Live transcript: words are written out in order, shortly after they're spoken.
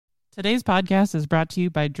Today's podcast is brought to you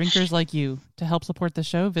by drinkers like you. To help support the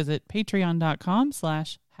show, visit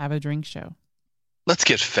patreon.com/haveadrinkshow. Let's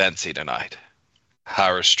get fancy tonight.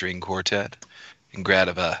 Hire a string quartet and grab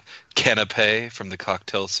a canapé from the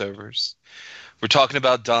cocktail servers. We're talking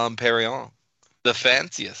about Dom Perignon, the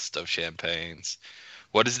fanciest of champagnes.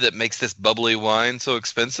 What is it that makes this bubbly wine so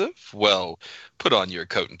expensive? Well, put on your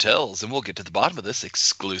coat and tails and we'll get to the bottom of this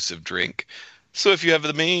exclusive drink. So if you have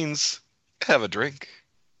the means, have a drink.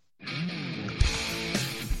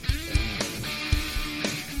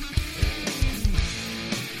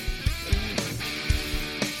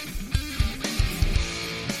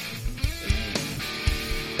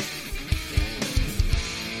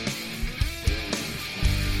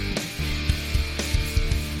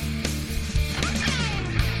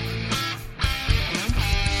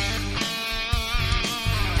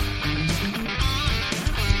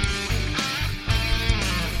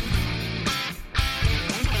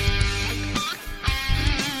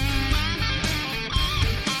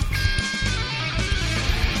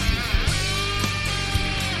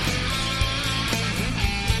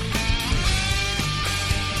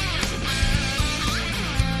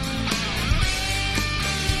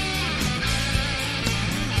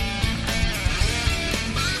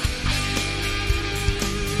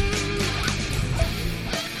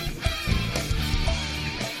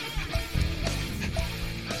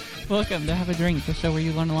 Welcome to Have a Drink, the show where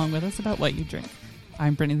you learn along with us about what you drink.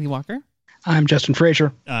 I'm Brittany Lee Walker. I'm Justin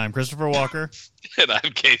Frazier. I'm Christopher Walker. And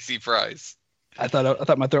I'm Casey Price. I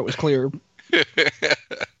thought my throat was clear. Hey,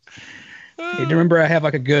 remember I have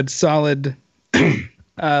like a good solid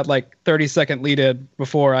 30-second lead in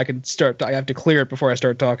before I can start. I have to clear it before I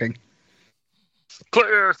start talking.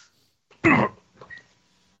 Clear.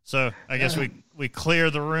 So I guess we clear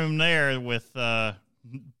the room there with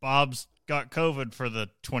Bob's got COVID for the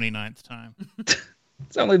 29th time.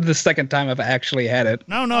 It's only the second time I've actually had it.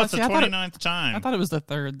 No, it's the 29th time. I thought it was the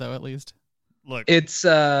third, though, at least. Look, it's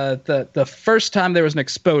the first time there was an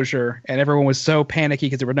exposure, and everyone was so panicky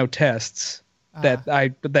because there were no tests that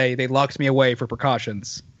they locked me away for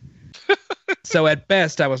precautions. So at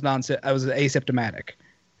best, I was asymptomatic,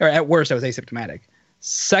 or at worst, I was asymptomatic.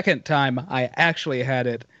 Second time I actually had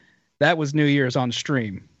it, that was New Year's on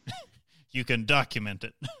stream. You can document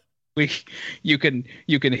it. You can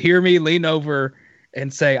hear me lean over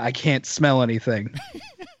and say I can't smell anything.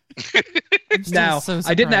 Now,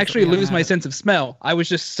 I didn't actually lose my sense of smell. I was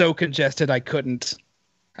just so congested I could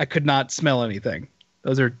not smell anything.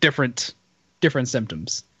 Those are different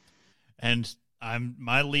symptoms. And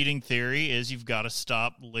my leading theory is you've got to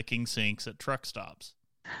stop licking sinks at truck stops.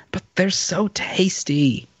 But they're so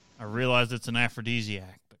tasty. I realize it's an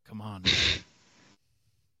aphrodisiac, but come on.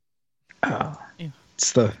 Oh,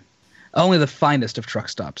 it's only the finest of truck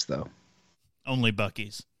stops, though. Only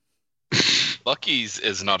Buc-ee's. Buc-ee's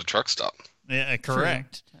is not a truck stop. Yeah,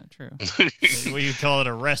 correct. True. Well, you call it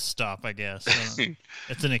a rest stop, I guess.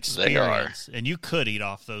 It's an experience, and you could eat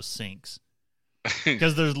off those sinks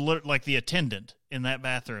because there's like the attendant in that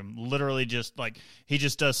bathroom, literally just like he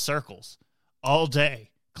just does circles all day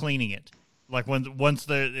cleaning it. Like once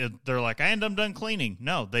they're like, and I'm done cleaning.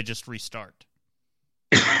 No, they just restart.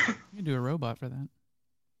 You can do a robot for that.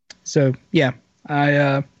 So yeah,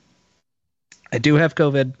 I do have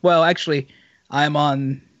COVID. Well, actually, I'm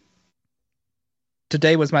on.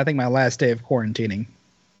 Today was my last day of quarantining.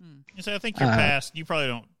 So I think you're past. You probably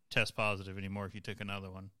don't test positive anymore if you took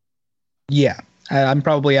another one. Yeah, I'm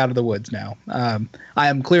probably out of the woods now. I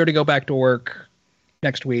am clear to go back to work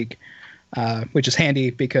next week, which is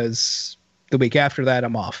handy because the week after that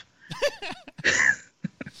I'm off.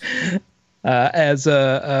 As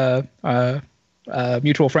a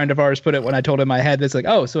mutual friend of ours put it when I told him I had this, like,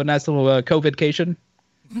 oh, so a nice little COVID-cation.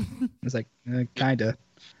 I was like, kinda.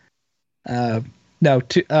 No,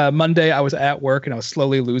 Monday I was at work and I was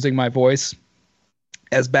slowly losing my voice.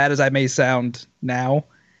 As bad as I may sound now,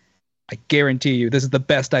 I guarantee you this is the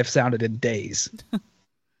best I've sounded in days.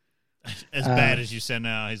 As bad as you sound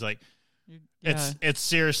now, he's like, it's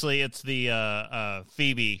seriously, it's the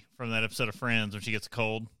Phoebe from that episode of Friends when she gets a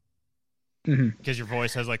cold. Because your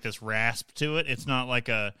voice has like this rasp to it. It's not like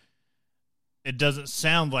it doesn't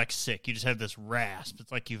sound like sick. You just have this rasp.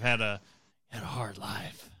 It's like you've had a hard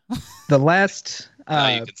life. The last now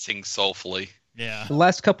you can sing soulfully. Yeah. The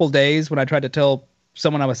last couple days when I tried to tell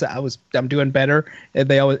someone I'm doing better,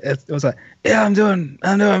 and it was like, yeah, I'm doing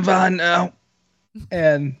fine now,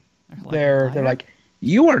 and they're like,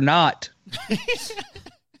 you are not.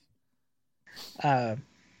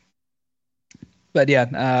 But yeah,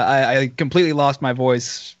 I completely lost my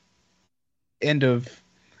voice. End of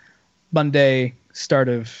Monday, start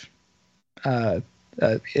of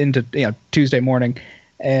into Tuesday morning,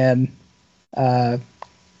 and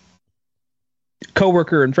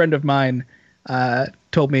coworker and friend of mine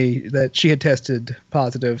told me that she had tested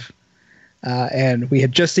positive, and we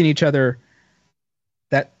had just seen each other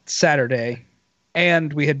that Saturday,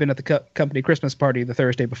 and we had been at the company Christmas party the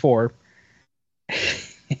Thursday before,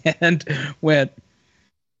 and went.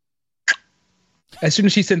 As soon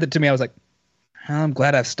as she sent it to me, I was like, I'm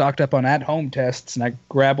glad I've stocked up on at-home tests. And I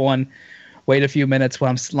grab one, wait a few minutes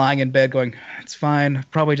while I'm lying in bed going, it's fine.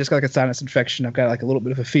 Probably just got like a sinus infection. I've got like a little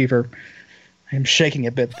bit of a fever. I'm shaking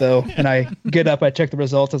a bit, though. And I get up, I check the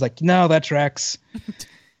results. I was like, no, that tracks.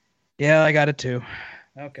 Yeah, I got it, too.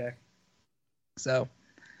 Okay. So,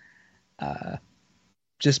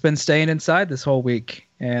 just been staying inside this whole week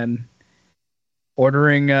and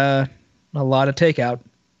ordering a lot of takeout,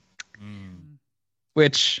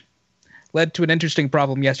 which led to an interesting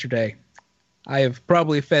problem yesterday. I have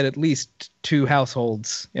probably fed at least 2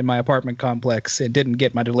 households in my apartment complex and didn't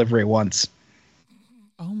get my delivery once.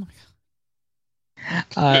 Oh my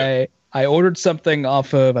God. I ordered something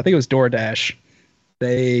off of, I think it was DoorDash.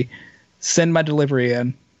 They send my delivery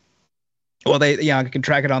in. Well, I can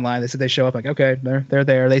track it online. They said they show up. Like, okay, they're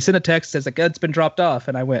there. They sent a text says like it's been dropped off,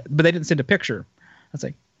 and I went, but they didn't send a picture. I was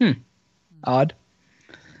like, odd.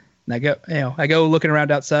 And I go looking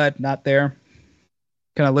around outside, not there.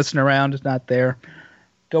 Kind of listen around, not there.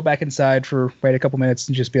 Go back inside wait a couple minutes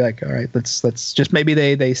and just be like, all right, let's just maybe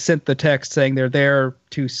they sent the text saying they're there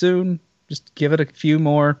too soon. Just give it a few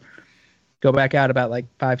more. Go back out about like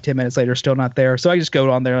 5-10 minutes later, still not there. So I just go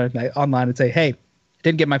on there online and say, hey, I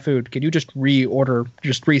didn't get my food. Can you just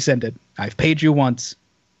resend it? I've paid you once.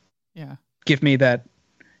 Yeah. Give me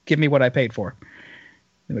what I paid for.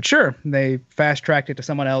 But sure, they fast-tracked it to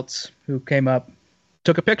someone else who came up,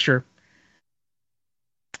 took a picture.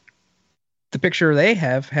 The picture they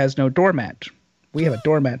have has no doormat. We have a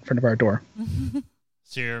doormat in front of our door.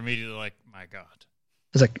 So you're immediately like, my God.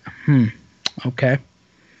 I was like, okay.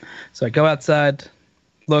 So I go outside,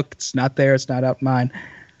 look, it's not there, it's not out mine.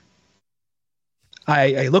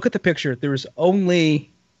 I look at the picture. There was only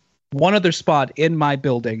one other spot in my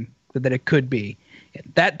building that it could be.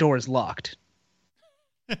 That door is locked.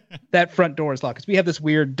 That front door is locked. 'Cause we have this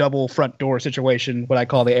weird double front door situation, what I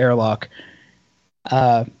call the airlock.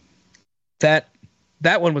 That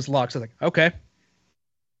one was locked. So I was like, okay.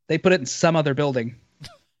 They put it in some other building. Wow.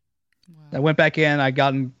 I went back in. I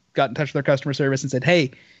got in touch with their customer service and said,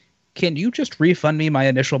 hey, can you just refund me my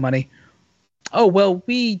initial money? Oh, well,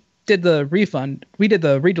 we did the refund. We did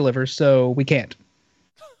the redeliver, so we can't.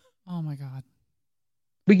 Oh, my God.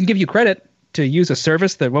 We can give you credit to use a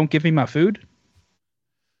service that won't give me my food.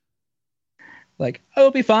 Like, oh,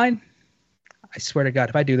 it'll be fine. I swear to God,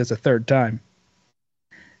 if I do this a third time,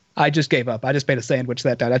 I just gave up. I just made a sandwich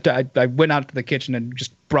that day. I went out to the kitchen and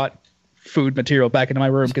just brought food material back into my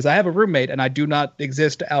room because I have a roommate and I do not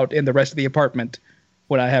exist out in the rest of the apartment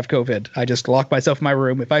when I have COVID. I just lock myself in my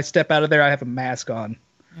room. If I step out of there, I have a mask on.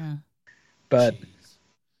 Yeah. But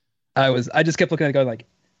jeez. I just kept looking at it going like,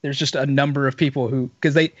 there's just a number of people who,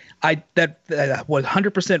 because that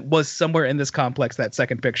 100% was somewhere in this complex, that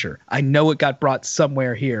second picture. I know it got brought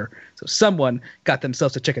somewhere here. So someone got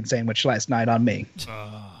themselves a chicken sandwich last night on me.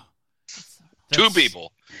 2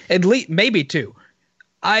 people. At least, maybe 2.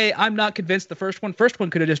 I'm not convinced the first one. First one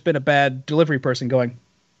could have just been a bad delivery person going,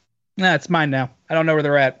 nah, it's mine now. I don't know where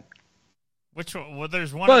they're at. Which one? Well,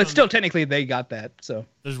 there's one. Well, it's still technically they got that. So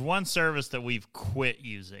there's one service that we've quit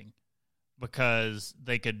using because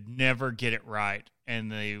they could never get it right,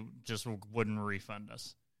 and they just wouldn't refund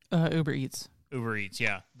us. Uber Eats. Uber Eats,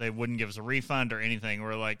 yeah. They wouldn't give us a refund or anything.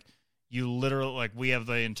 We're like, you literally, like, we have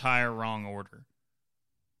the entire wrong order.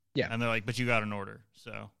 Yeah. And they're like, but you got an order,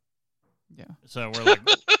 so. Yeah. So we're like,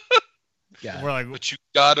 yeah. We're like, but you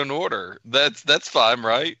got an order. That's fine,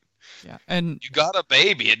 right? Yeah. And you got a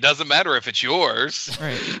baby. It doesn't matter if it's yours.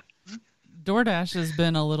 Right. DoorDash has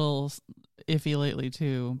been a little iffy lately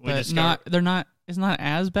too, but it's not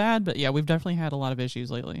as bad, but yeah, we've definitely had a lot of issues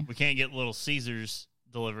lately. We can't get Little Caesars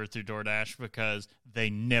delivered through DoorDash because they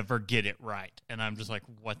never get it right. And I'm just like,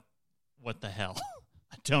 what the hell?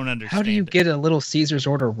 I don't understand. How do you get a Little Caesars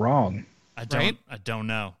order wrong? I don't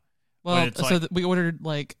know. Well, so we ordered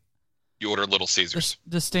like you ordered Little Caesars.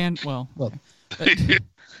 The stand well but,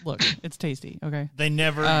 look, it's tasty, okay? They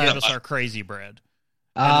never give us our crazy bread.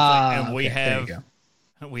 And we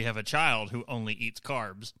have a child who only eats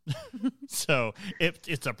carbs. So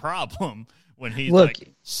it's a problem when he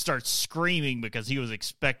starts screaming because he was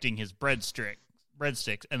expecting his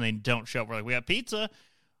breadsticks and they don't show up. We're like, we got pizza.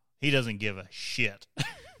 He doesn't give a shit.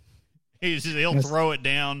 He'll throw it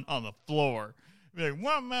down on the floor. Be like,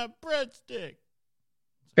 want my breadstick.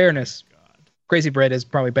 Fairness. Crazy bread is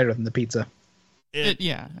probably better than the pizza.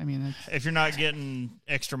 Yeah, I mean, if you're not getting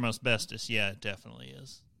extra asbestos, yeah, it definitely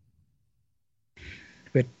is.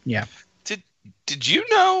 But yeah. Did you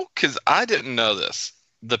know? Because I didn't know this.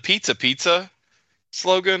 The pizza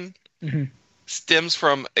slogan stems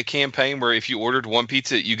from a campaign where if you ordered one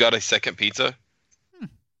pizza, you got a second pizza.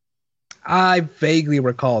 I vaguely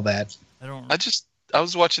recall that. I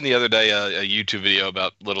was watching the other day a YouTube video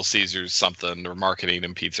about Little Caesars something or marketing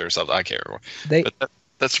and pizza or something. I can't remember. But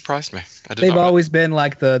that surprised me. They've always been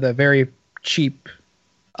like the very cheap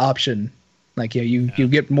option. Like you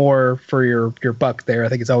get more for your buck there. I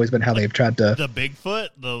think it's always been how they've tried to. The Bigfoot,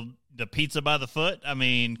 the pizza by the foot. I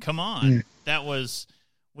mean, come on. That was,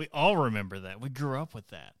 we all remember that. We grew up with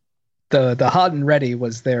that. The hot and ready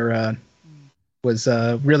was their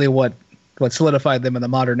really what solidified them in the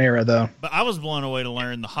modern era, though. But I was blown away to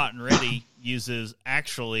learn the hot and ready uses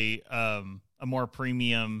actually a more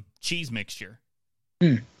premium cheese mixture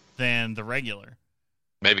than the regular.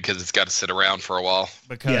 Maybe because it's got to sit around for a while.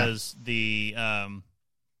 Because the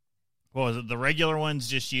what was it? The regular ones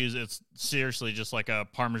just use, it's seriously just like a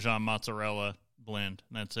Parmesan mozzarella blend,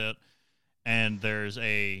 and that's it. And it's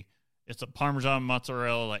a Parmesan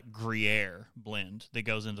mozzarella like Gruyere blend that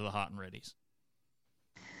goes into the hot and readies.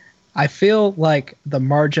 I feel like the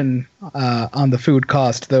margin on the food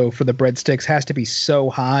cost, though, for the breadsticks has to be so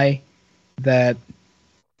high that,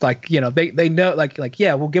 like, you know, they know, like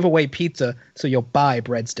yeah, we'll give away pizza, so you'll buy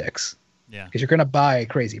breadsticks. Yeah, because you're gonna buy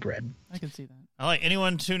crazy bread. I can see that. I like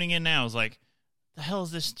anyone tuning in now is like, the hell is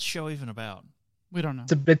this show even about? We don't know.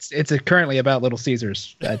 It's currently about Little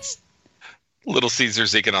Caesars. That's Little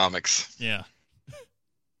Caesars economics. Yeah,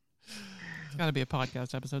 it's got to be a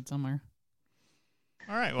podcast episode somewhere.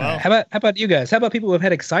 All right. Well, how about you guys? How about people who have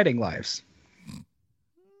had exciting lives?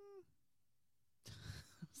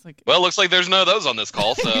 Well, looks like there's no of those on this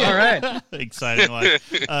call. So all right, exciting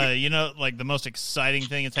life. You know, like the most exciting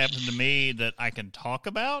thing that's happened to me that I can talk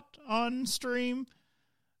about on stream,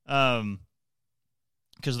 because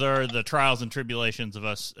there are the trials and tribulations of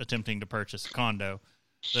us attempting to purchase a condo.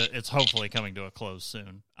 It's hopefully coming to a close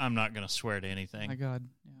soon. I'm not going to swear to anything. My God.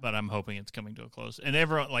 Yeah. But I'm hoping it's coming to a close. And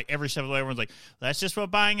everyone, like every step of the way, everyone's like, that's just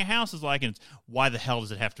what buying a house is like. And it's, why the hell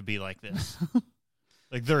does it have to be like this?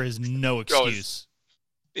 Like, there is no excuse.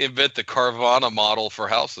 Invent the Carvana model for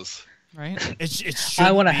houses. Right?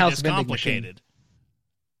 I want a house this vending complicated.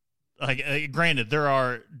 Machine. Like, granted, there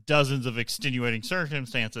are dozens of extenuating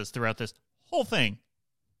circumstances throughout this whole thing.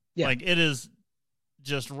 Yeah. Like, it is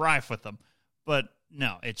just rife with them. But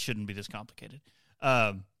no, it shouldn't be this complicated.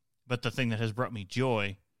 But the thing that has brought me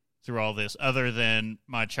joy through all this, other than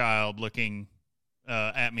my child looking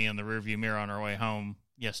at me in the rearview mirror on our way home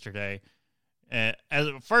yesterday,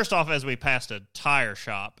 as we passed a tire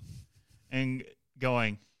shop and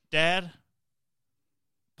going, Dad,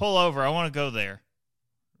 pull over. I want to go there.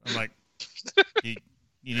 I'm like, you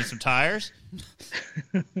need some tires?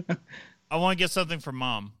 I want to get something for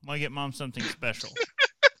Mom. I want to get Mom something special.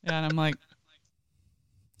 Yeah, and I'm like,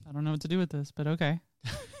 I don't know what to do with this, but okay.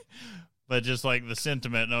 But just like the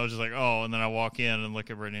sentiment, and I was just like, oh, and then I walk in and look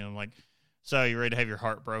at Brittany, and I'm like, so you ready to have your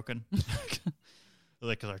heart broken?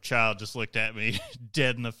 Like, because our child just looked at me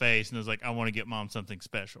dead in the face and was like, I want to get Mom something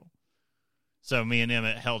special. So me and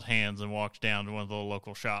Emmett held hands and walked down to one of the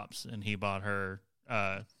local shops, and he bought her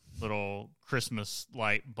little Christmas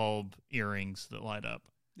light bulb earrings that light up.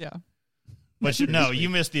 Yeah. But you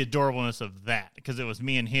missed the adorableness of that, because it was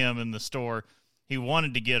me and him in the store. He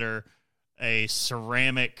wanted to get her a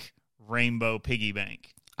ceramic rainbow piggy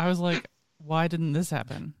bank. I was like, why didn't this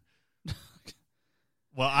happen?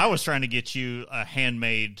 Well, I was trying to get you a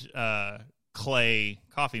handmade clay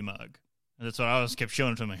coffee mug. And that's what I kept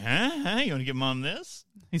showing to him. Like, huh? You want to get Mom this?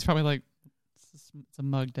 He's probably like, it's a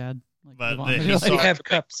mug, Dad. Like, but he have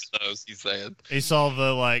cups. Those, he said. He saw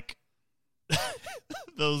the, like,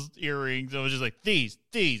 those earrings. I was just like, these.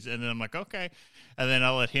 And then I'm like, okay. And then I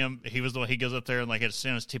let him, he was the one, he goes up there and like had to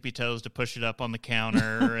stand on his tippy toes to push it up on the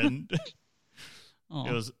counter. And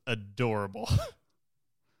it was adorable.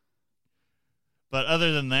 But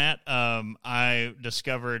other than that, I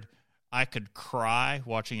discovered I could cry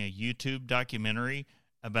watching a YouTube documentary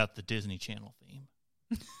about the Disney Channel theme.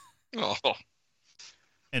 Oh.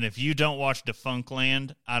 And if you don't watch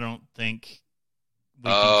Defunctland, I don't think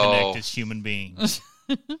we can connect as human beings.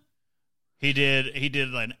 He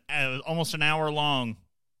did like almost an hour long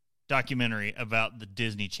documentary about the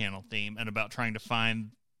Disney Channel theme and about trying to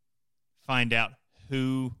find out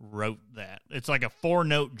who wrote that. It's like a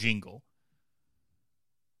 4-note jingle.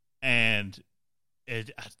 And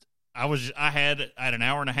I had an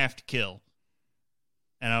hour and a half to kill,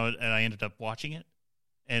 and I ended up watching it,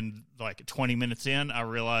 And like 20 minutes in, I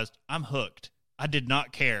realized I'm hooked. I did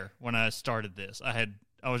not care when I started this.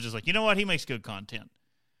 I was just like, you know what? He makes good content.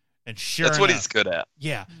 And sure That's what enough, he's good at.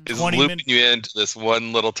 Yeah. Is looping you into this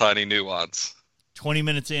one little tiny nuance. 20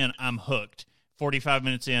 minutes in, I'm hooked. 45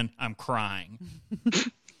 minutes in, I'm crying.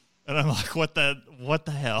 And I'm like, what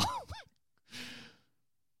the hell?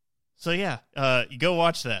 So yeah, you go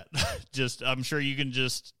watch that. I'm sure you can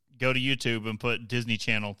just go to YouTube and put Disney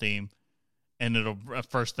Channel theme, and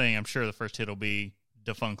I'm sure the first hit will be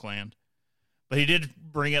Defunctland. But he did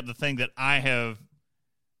bring up the thing that I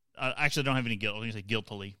actually don't have any guilt. I was going to say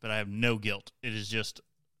guiltily, but I have no guilt. It is just,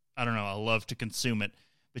 I don't know, I love to consume it.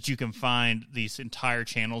 But you can find these entire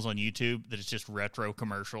channels on YouTube that it's just retro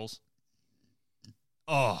commercials.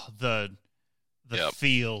 Oh, the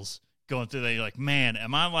feels going through that. You're like, man,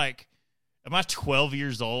 am I 12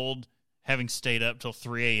 years old having stayed up till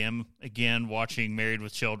 3 a.m. again watching Married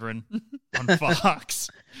with Children on Fox?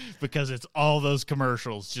 Because it's all those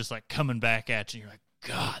commercials just like coming back at you. You're like,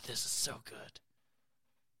 God, this is so good.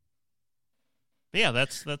 But yeah,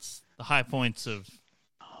 that's the high points of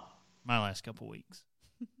my last couple weeks.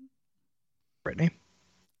 Brittany?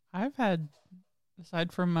 I've had,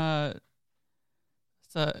 aside from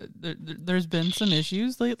there's been some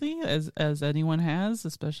issues lately, as anyone has,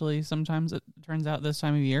 especially sometimes it turns out this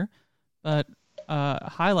time of year. But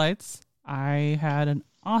highlights, I had an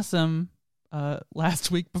awesome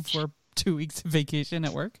last week before 2 weeks of vacation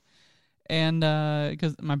at work, and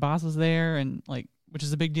because my boss was there, and like, which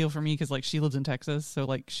is a big deal for me because like she lives in Texas, so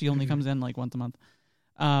like she only comes in like once a month.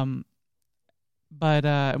 But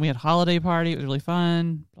we had a holiday party. It was really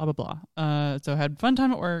fun. Blah blah blah. So I had fun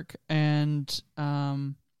time at work, and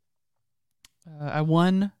I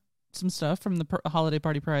won some stuff from the holiday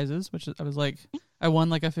party prizes, which I was like, I won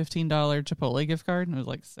like a $15 Chipotle gift card, and it was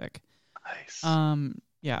like sick. Nice.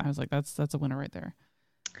 Yeah, I was like, that's a winner right there.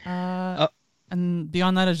 And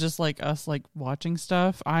beyond that is just like us like watching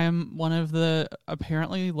stuff. I am one of the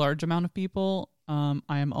apparently large amount of people. I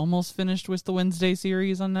am almost finished with the Wednesday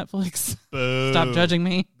series on Netflix. Boo. Stop judging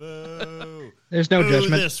me. Boo. There's no Boo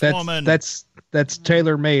judgment. This woman. That's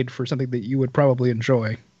tailor made for something that you would probably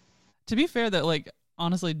enjoy. To be fair, that like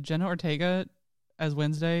honestly, Jenna Ortega as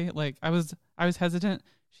Wednesday, like I was hesitant.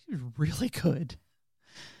 She was really good.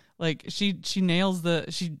 Like she nails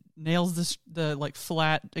the like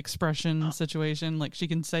flat expression situation. Like she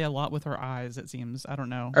can say a lot with her eyes. It seems. I don't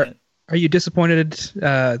know. Are you disappointed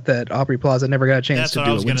that Aubrey Plaza never got a chance to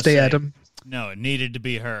do a Wednesday Adam? No, it needed to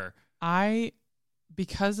be her. I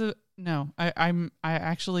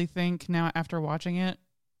actually think now after watching it,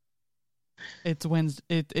 it's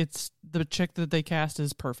Wednesday. It's the chick that they cast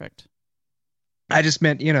is perfect. I just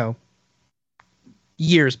meant,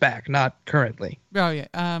 years back, not currently. Oh yeah.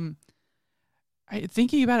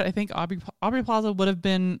 Thinking about it, I think Aubrey Plaza would have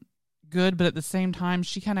been good, but at the same time,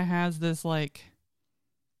 she kind of has this like,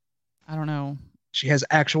 I don't know. She has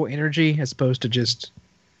actual energy as opposed to just.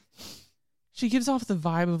 She gives off the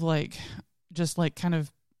vibe of like, just like kind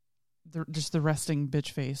of, the resting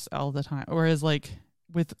bitch face all the time. Whereas like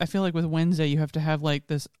I feel like with Wednesday, you have to have like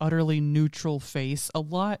this utterly neutral face a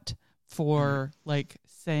lot for like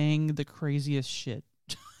saying the craziest shit.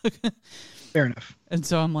 Fair enough. And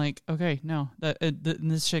so I'm like, okay, no,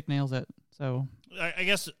 this chick nails it. So I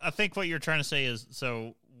guess I think what you're trying to say is,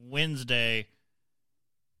 so Wednesday's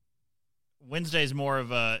more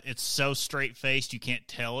of it's so straight faced you can't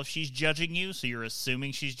tell if she's judging you, so you're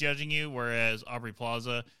assuming she's judging you. Whereas Aubrey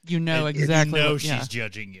Plaza, exactly, she's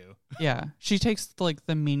judging you. Yeah, she takes like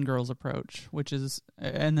the Mean Girls approach, which is,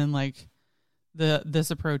 and then like this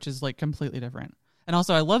approach is like completely different. And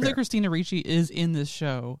also, I love that Christina Ricci is in this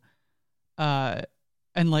show, and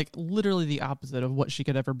like literally the opposite of what she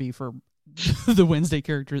could ever be for the Wednesday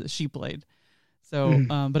character that she played. So,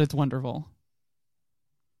 but it's wonderful.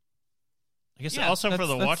 I guess also for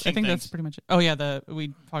the watching I think things. that's pretty much it. Oh yeah,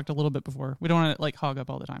 we talked a little bit before. We don't want to like hog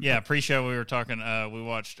up all the time. Yeah, pre-show we were talking. We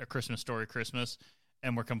watched A Christmas Story Christmas,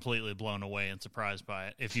 and we're completely blown away and surprised by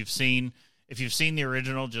it. If you've seen the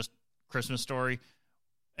original, just Christmas Story,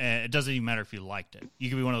 it doesn't even matter if you liked it. You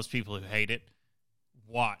could be one of those people who hate it.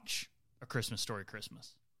 Watch A Christmas Story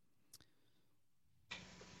Christmas.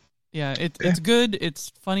 Yeah, it's good.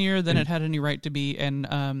 It's funnier than it had any right to be,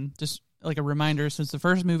 and just like a reminder, since the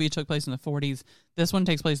first movie took place in the 40s, this one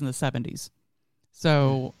takes place in the 70s.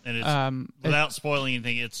 So, and it's, without spoiling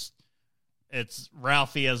anything, it's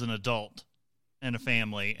Ralphie as an adult and a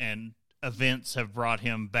family, and events have brought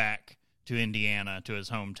him back to Indiana, to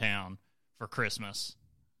his hometown, for Christmas.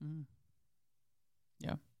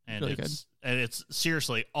 Yeah, and really good. And it's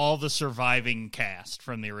seriously, all the surviving cast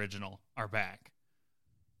from the original are back.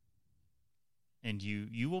 and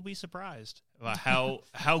you will be surprised about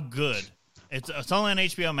how good it's only on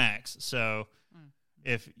HBO Max. So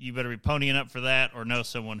if you better be ponying up for that, or know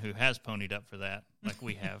someone who has ponied up for that, like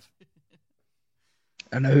we have.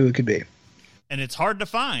 I know who it could be. And it's hard to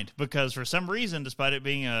find because for some reason, despite it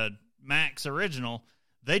being a Max original,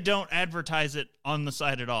 they don't advertise it on the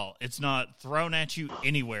site at all. It's not thrown at you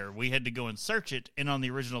anywhere. We had to go and search it, and on the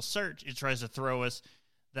original search, it tries to throw us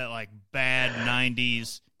that like bad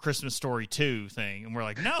 90s Christmas Story 2 thing. And we're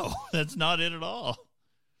like, no, that's not it at all.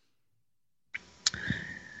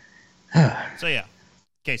 So yeah,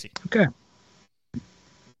 Casey. Okay.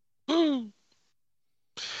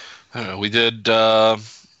 We did the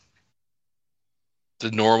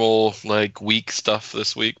normal like week stuff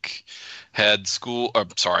this week. Had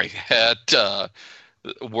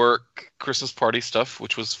work Christmas party stuff,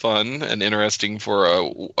 which was fun and interesting for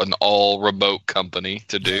an all remote company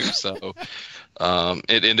to do. So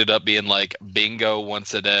it ended up being like bingo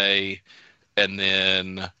once a day, and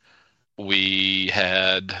then we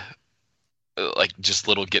had like just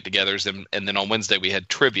little get-togethers, and then on Wednesday we had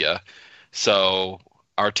trivia. So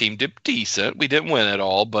our team did decent. We didn't win at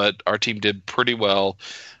all, but our team did pretty well.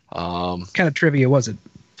 What kind of trivia was it?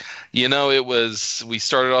 We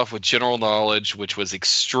started off with general knowledge, which was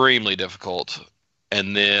extremely difficult.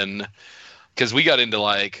 And then, because we got into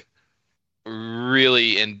like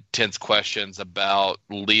really intense questions about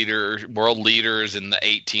world leaders in the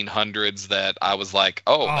 1800s that I was like,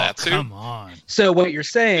 oh that's come on. So what you're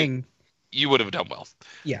saying... You would have done well.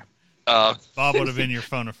 Yeah. Bob would have been your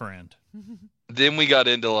phone a friend. Then we got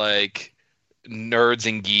into like nerds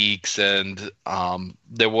and geeks, and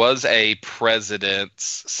there was a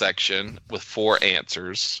president's section with 4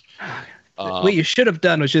 answers. What you should have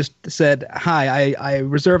done was just said, hi, I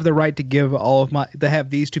reserve the right to give to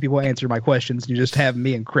have these 2 people answer my questions, and you just have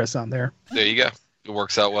me and Chris on there. There you go. It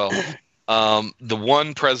works out well. The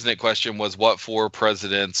one president question was, what 4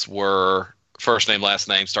 presidents were first name, last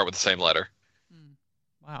name, start with the same letter?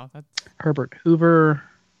 Wow, that's Herbert Hoover,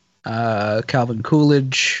 Calvin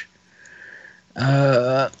Coolidge.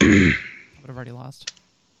 I would have already lost.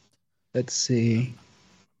 Let's see.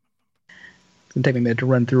 It's gonna take me a minute to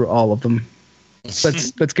run through all of them.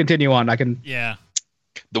 Let's continue on. Yeah.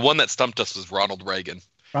 The one that stumped us was Ronald Reagan.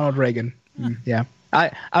 Ronald Reagan. Yeah.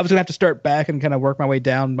 I was gonna have to start back and kind of work my way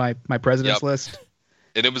down my president's list.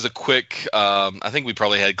 And it was a quick, I think we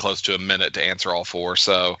probably had close to a minute to answer all 4.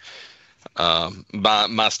 So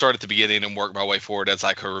my start at the beginning and work my way forward as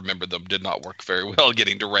I could remember them did not work very well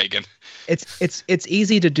getting to Reagan. It's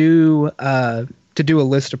easy to do a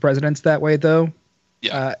list of presidents that way, though.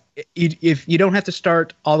 Yeah. If you don't have to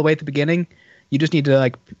start all the way at the beginning, you just need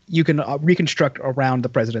to you can reconstruct around the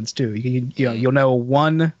presidents too. You'll know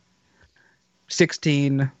 1,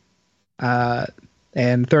 16,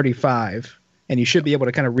 and 35. And you should be able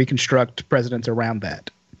to kind of reconstruct presidents around that.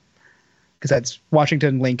 Because that's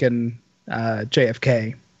Washington, Lincoln,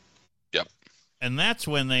 JFK. Yep. And that's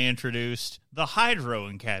when they introduced the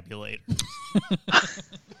hydro-encabulator.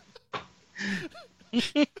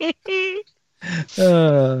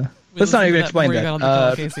 Let's not even explain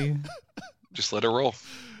that. Casey. Just let it roll.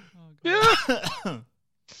 Yeah.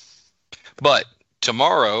 But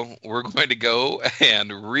tomorrow we're going to go and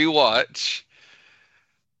rewatch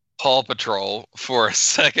Paw Patrol for a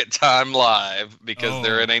second time live because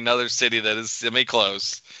they're in another city that is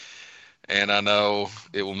semi-close. And I know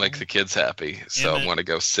it will make the kids happy. So I'm going to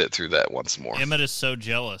go sit through that once more. Emmett is so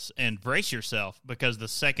jealous. And brace yourself because the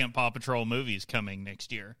second Paw Patrol movie is coming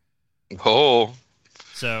next year. Oh.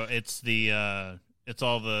 So it's the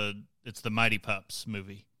Mighty Pups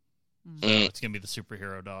movie. So it's going to be the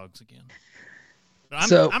superhero dogs again.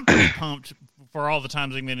 But I'm pretty pumped for all the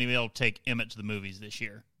times I'm going to be able to take Emmett to the movies this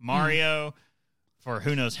year. Mario, for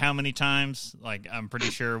who knows how many times. Like, I'm pretty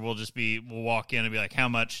sure we'll walk in and be like, how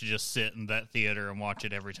much to just sit in that theater and watch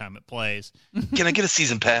it every time it plays. Can I get a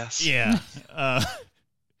season pass? Yeah.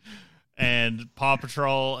 And Paw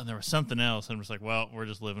Patrol, and there was something else. And I'm just like, well, we're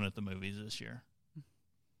just living at the movies this year.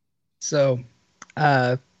 So,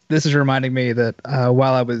 this is reminding me that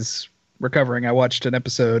while I was recovering, I watched an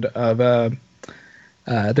episode of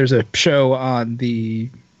there's a show on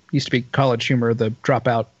used to be College Humor, the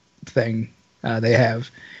Dropout thing.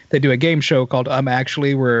 They do a game show called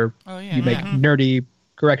Actually, where you make nerdy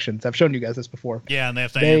corrections. I've shown you guys this before. Yeah, and they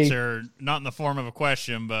have to answer not in the form of a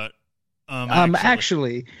question, but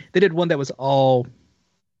actually, they did one that was all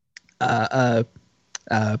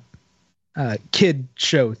kid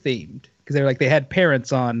show themed because they had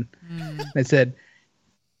parents on. They said,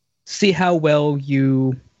 "See how well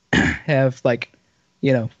you have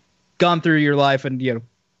gone through your life and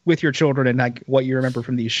with your children and like what you remember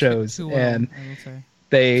from these shows. Too well, And I will say.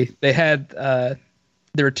 they had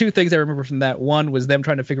there were two things I remember from that. One was them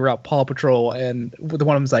trying to figure out Paw Patrol, and the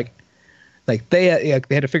one of them's like they had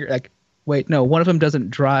to figure like, wait, no, one of them doesn't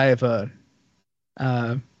drive a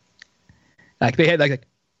like they had like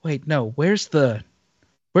wait, no, where's the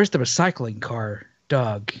recycling car,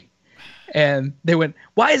 Doug? And they went,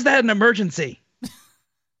 why is that an emergency?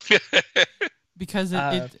 Because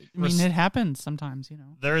it happens sometimes, you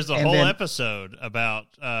know. There's a whole episode about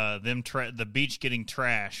the beach getting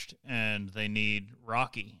trashed, and they need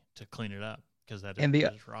Rocky to clean it up because that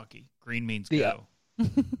is Rocky. Green means go.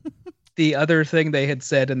 The other thing they had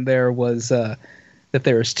said in there was that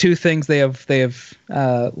there's two things they have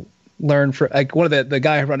learned from like one of the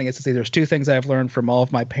guy running it says there's two things I've learned from all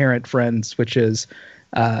of my parent friends, which is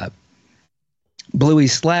Bluey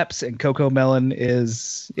slaps and Coco Melon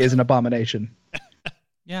is an abomination.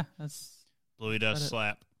 Yeah, that's Bluey does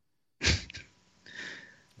slap.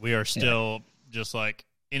 We are still just like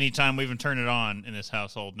anytime we even turn it on in this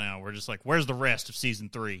household now, we're just like, where's the rest of season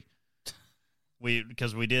 3?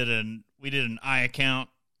 Because we did an eye account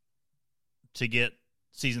to get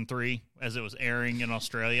season 3 as it was airing in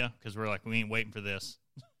Australia because we're like, we ain't waiting for this.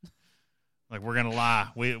 Like, we're gonna lie.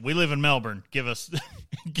 We live in Melbourne. Give us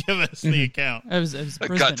the account. It was I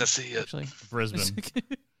Brisbane, got to see it. actually. Brisbane.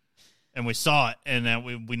 And we saw it, and then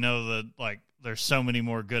we know that like there's so many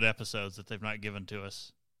more good episodes that they've not given to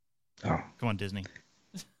us. Oh, come on, Disney!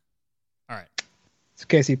 All right, so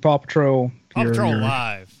Casey, Paw Patrol, Paw Patrol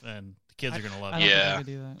live, and the kids are gonna love it. Yeah,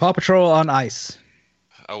 Paw Patrol on ice.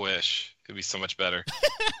 I wish it'd be so much better.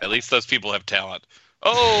 At least those people have talent.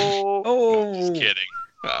 Oh, oh, I'm just kidding.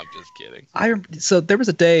 I'm just kidding. So there was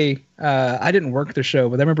a day I didn't work the show,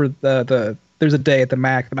 but I remember there's a day at the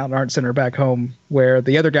MAC, the Mountain Arts Center back home, where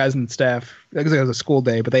the other guys in the staff, it was a school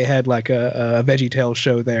day, but they had like a VeggieTales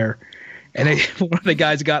show there, and one of the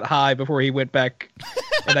guys got high before he went back,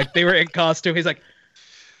 and like they were in costume. He's like,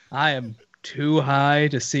 "I am too high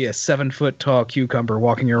to see a 7-foot tall cucumber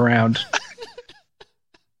walking around."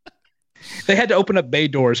 They had to open up bay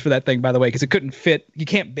doors for that thing, by the way, because it couldn't fit. You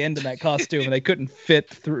can't bend in that costume, and they couldn't fit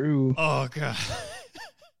through. Oh, God.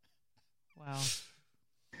 Wow.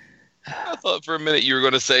 I thought for a minute you were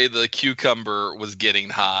going to say the cucumber was getting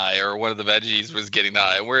high or one of the veggies was getting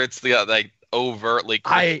high, where it's the like overtly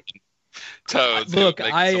toads. Look,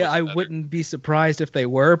 I wouldn't be surprised if they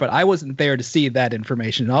were, but I wasn't there to see that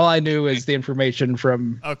information. All I knew is the information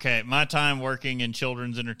from... Okay, my time working in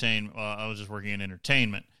children's entertainment, well, I was just working in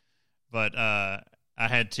entertainment. But I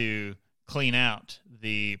had to clean out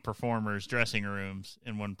the performers' dressing rooms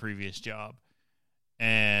in one previous job.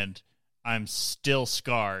 And I'm still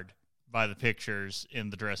scarred by the pictures in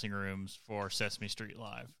the dressing rooms for Sesame Street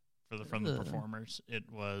Live from the performers.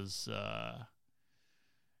 It was, a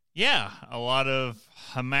lot of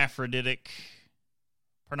hermaphroditic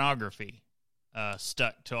pornography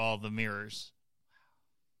stuck to all the mirrors.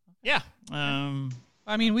 Yeah.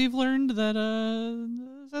 I mean, we've learned that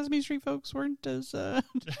Sesame Street folks weren't as...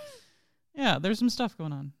 yeah, there's some stuff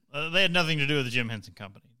going on. They had nothing to do with the Jim Henson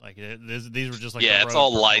Company. Like these were just like it's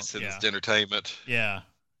all licensed entertainment. Yeah,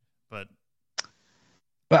 but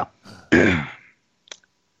well,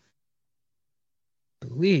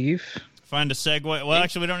 believe find a segue. Well,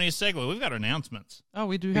 actually, we don't need a segue. We've got announcements. Oh,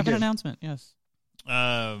 we do have an announcement. Yes.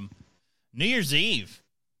 New Year's Eve.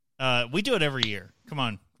 We do it every year. Come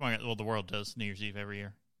on. Well, the world does New Year's Eve every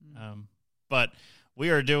year. But we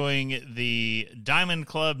are doing the Diamond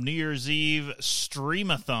Club New Year's Eve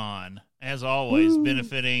Streamathon, as always,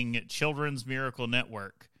 benefiting Children's Miracle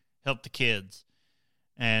Network. Help the kids.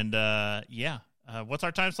 And, what's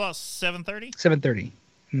our time slot? 7:30? 7:30.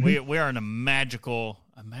 Mm-hmm. We are in a magical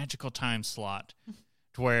time slot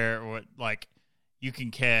to where, like, you can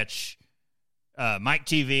catch Mike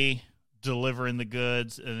TV delivering the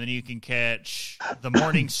goods, and then you can catch the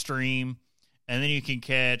morning stream, and then you can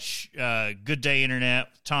catch Good Day Internet,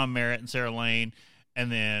 Tom Merritt and Sarah Lane,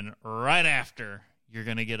 and then right after you're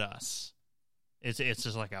gonna get us. It's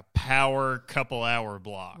just like a power couple hour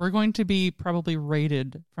block. We're going to be probably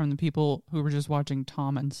rated from the people who were just watching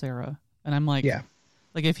Tom and Sarah, and I'm like,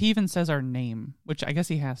 like if he even says our name, which I guess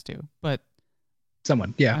he has to, but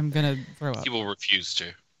someone, I'm gonna throw up. He will refuse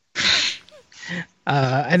to.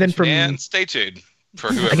 And then and stay tuned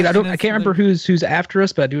for whoever. I can't remember who's after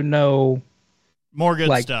us, but I do know more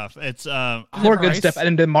good stuff. It's more good stuff,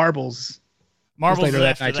 and then Marbles. Marbles is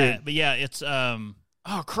after that, but yeah, it's oh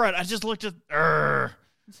crud! I just looked at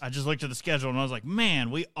the schedule and I was like,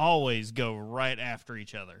 man, we always go right after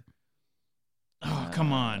each other. Oh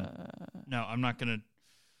come on! No, I'm not gonna.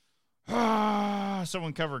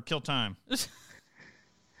 Someone cover Kill Time.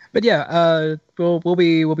 But yeah, we'll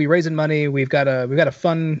be raising money. We've got a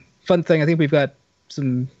fun thing. I think we've got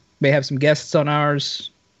may have some guests on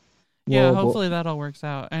ours. Yeah, hopefully that all works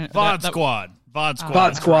out. And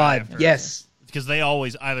VOD Squad. Yes, because they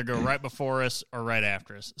always either go right before us or right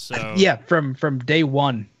after us. So yeah, from day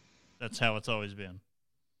one. That's how it's always been.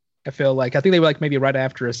 I feel like I think they were like maybe right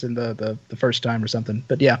after us in the first time or something.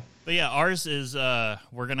 But yeah, ours is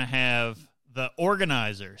we're gonna have the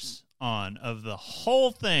organizers on of the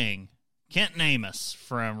whole thing. Kent Namus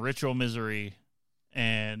from Ritual Misery,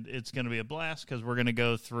 and it's gonna be a blast because we're gonna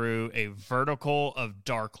go through a vertical of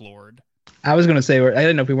Dark Lord. I was gonna say I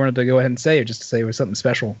didn't know if we wanted to go ahead and say it just to say it was something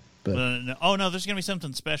special. But no, there's gonna be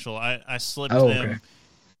something special. I slipped them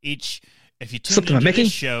each. If you tuned into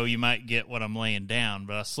this show, you might get what I'm laying down,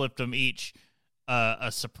 but I slipped them each a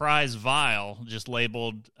surprise vial just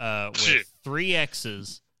labeled with 3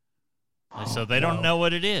 X's, so they don't know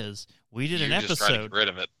what it is. We did an episode. Just trying to get rid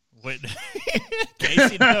of it.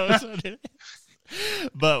 Casey knows what it is.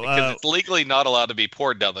 But because it's legally not allowed to be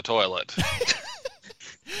poured down the toilet.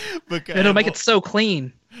 It'll make it so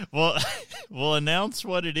clean. Well, we'll announce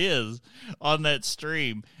what it is on that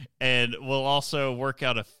stream, and we'll also work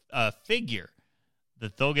out a figure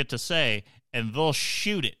that they'll get to say, and they'll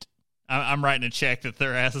shoot it. I'm writing a check that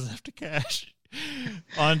their asses have to cash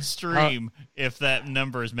on stream if that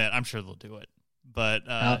number is met. I'm sure they'll do it. But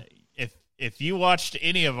if you watched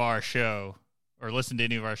any of our show or listened to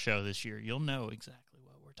any of our show this year, you'll know exactly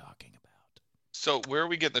what we're talking about. So where are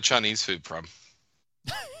we getting the Chinese food from?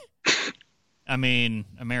 I mean,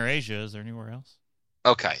 AmeriAsia. Is there anywhere else?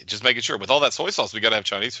 Okay, just making sure. With all that soy sauce, we got to have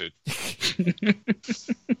Chinese food.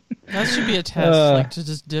 That should be a test, like to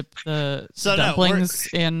just dip the dumplings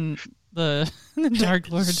in the Dark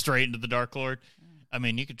Lord. Straight into the Dark Lord. I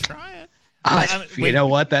mean, you could try it. You know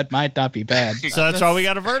what? That might not be bad. So that's why we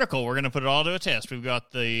got a vertical. We're going to put it all to a test. We've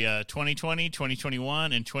got the 2020,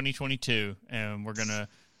 2021, and 2022, and we're gonna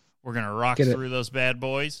rock through those bad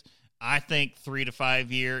boys. I think 3 to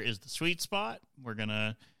 5 year is the sweet spot.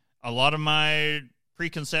 A lot of my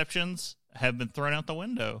preconceptions have been thrown out the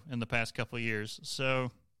window in the past couple of years. So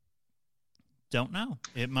don't know.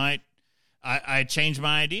 It might. I changed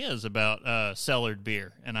my ideas about cellared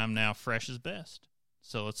beer, and I'm now fresh as best.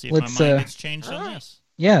 So let's see if my mind gets changed on this.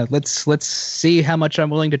 Yeah, let's see how much I'm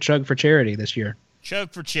willing to chug for charity this year.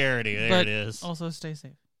 Chug for charity. There it is. Also, stay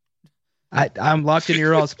safe. I'm locked in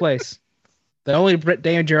your all's place. The only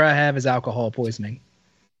danger I have is alcohol poisoning.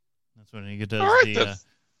 That's when he does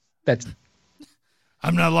That's.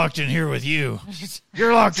 I'm not locked in here with you.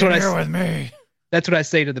 You're locked in here with me. That's what I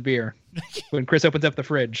say to the beer when Chris opens up the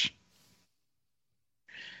fridge.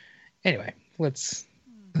 Anyway, let's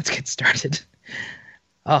get started.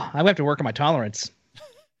 Oh, I'm gonna have to work on my tolerance.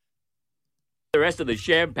 The rest of the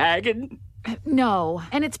champagne? No,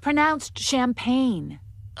 and it's pronounced champagne.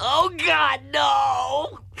 Oh God,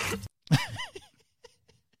 no!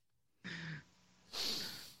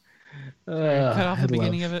 Cut off the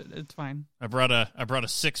beginning of it. It's fine. I brought a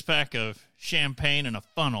 6-pack of champagne and a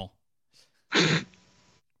funnel.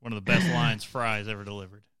 One of the best lines Fry's ever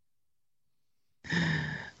delivered.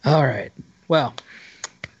 All right. Well,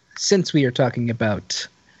 since we are talking about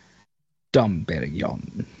Dom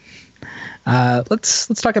Perignon, let's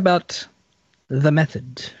talk about the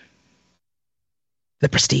method, the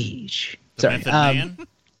prestige. Method Man.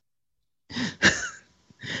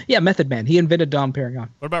 Yeah, Method Man. He invented Dom Perignon.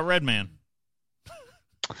 What about Red Man?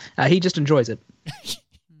 He just enjoys it.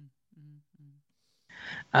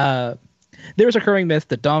 There's a recurring myth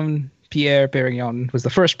that Dom Pierre Perignon was the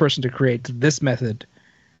first person to create this method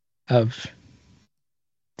of...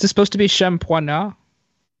 Is this supposed to be champenois?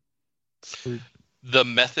 The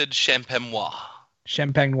method champenois.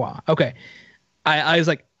 Champenois. Okay. I was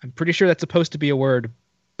like, I'm pretty sure that's supposed to be a word,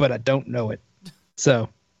 but I don't know it. So...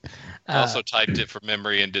 I also typed it from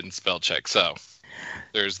memory and didn't spell check, so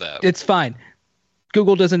there's that. It's fine.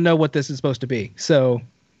 Google doesn't know what this is supposed to be, so...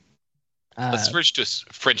 Let's switch to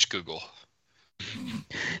French Google.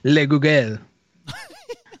 Le Google.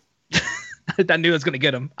 I knew I was going to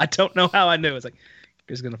get him. I don't know how I knew. It's like,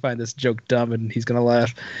 he's going to find this joke dumb and he's going to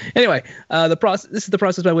laugh. Anyway, this is the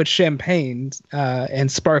process by which champagne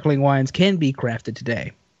and sparkling wines can be crafted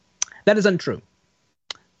today. That is untrue.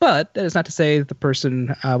 But that is not to say that the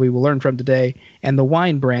person we will learn from today and the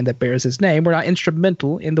wine brand that bears his name were not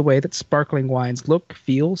instrumental in the way that sparkling wines look,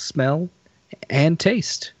 feel, smell, and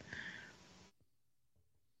taste.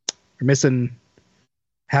 We're missing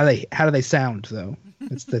how do they sound, though?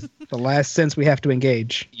 It's the last sense we have to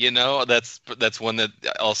engage. You know, that's one that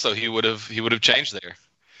also he would have changed there.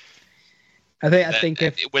 I think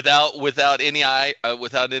if without any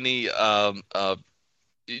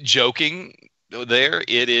joking there,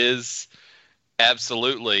 it is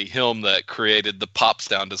absolutely him that created the pop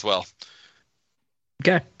sound as well.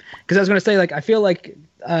 Okay. Because I was going to say, like, I feel like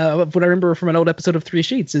what I remember from an old episode of Three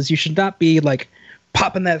Sheets is you should not be, like,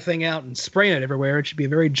 popping that thing out and spraying it everywhere. It should be a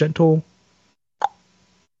very gentle.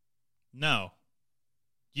 No.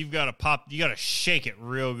 You've got to shake it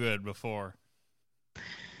real good before.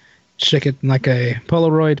 Shake it like a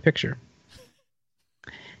Polaroid picture.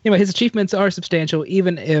 Anyway, his achievements are substantial,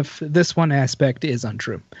 even if this one aspect is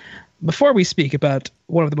untrue. Before we speak about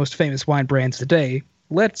one of the most famous wine brands today,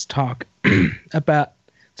 let's talk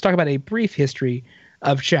about a brief history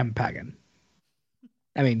of champagne.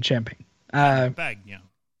 I mean, champagne. Perignon.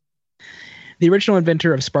 The original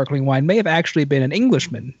inventor of sparkling wine may have actually been an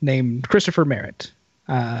Englishman named Christopher Merritt.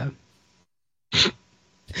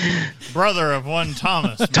 Brother of one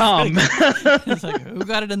Thomas. Tom. It's like, who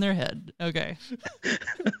got it in their head? Okay.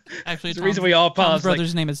 Actually, the reason we all paused. Tom's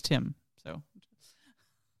brother's name is Tim. So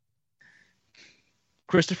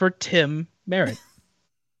Christopher Tim Merritt.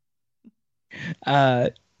 No,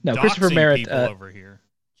 Christopher Doxing Merritt. people over here.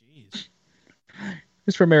 Jeez.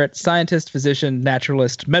 Christopher Merritt, scientist, physician,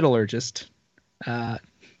 naturalist, metallurgist.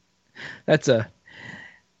 That's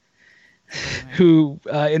who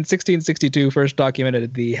in 1662 first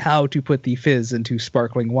documented the how to put the fizz into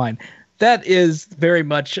sparkling wine. That is very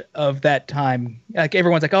much of that time. Like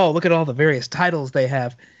everyone's like, oh, look at all the various titles they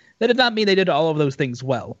have. That did not mean they did all of those things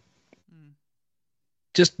well.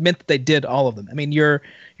 Just meant that they did all of them. I mean, your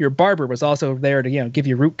barber was also there to give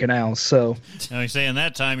you root canals. So now you say in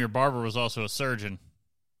that time your barber was also a surgeon,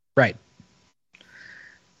 right?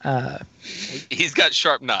 He's got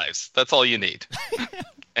sharp knives. That's all you need,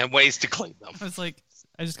 and ways to clean them. I was like,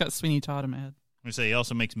 I just got Sweeney Todd in my head. We say he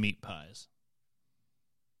also makes meat pies.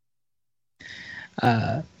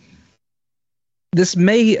 This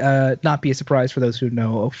may not be a surprise for those who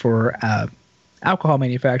know. For alcohol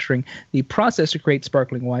manufacturing, the process to create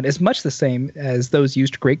sparkling wine is much the same as those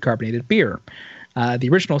used to create carbonated beer. The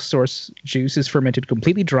original source juice is fermented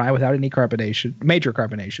completely dry without any major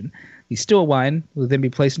carbonation. The still wine will then be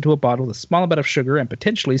placed into a bottle. A small amount of sugar and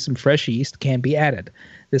potentially some fresh yeast can be added.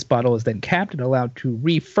 This bottle is then capped and allowed to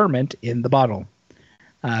re-ferment in the bottle.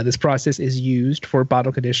 This process is used for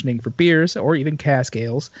bottle conditioning for beers or even cask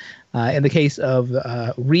ales. In the case of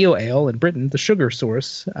Rio Ale in Britain, the sugar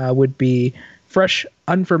source would be fresh,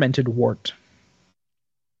 unfermented wort.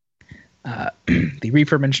 The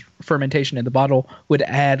re-fermentation in the bottle would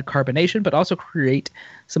add carbonation, but also create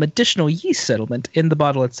some additional yeast settlement in the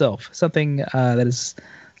bottle itself, something that is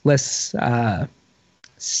less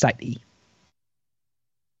sightly.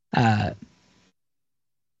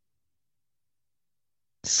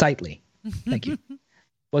 Sightly. Thank you.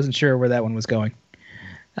 Wasn't sure where that one was going.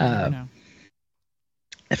 I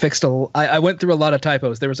went through a lot of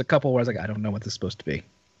typos. There was a couple where I was like, I don't know what this is supposed to be.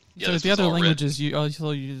 Yeah, so this the was other all languages, you just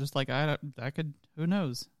like, who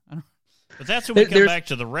knows? I don't. But that's when we come back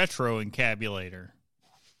to the retro encabulator.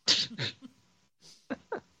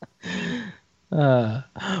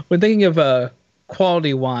 When thinking of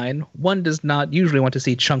quality wine, one does not usually want to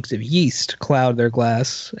see chunks of yeast cloud their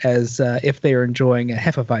glass as if they are enjoying a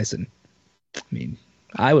Hefeweizen. I mean,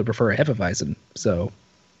 I would prefer a Hefeweizen. So,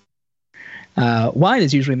 wine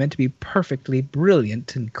is usually meant to be perfectly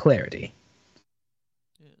brilliant in clarity.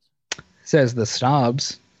 Says the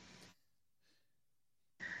snobs.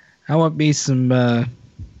 I want me some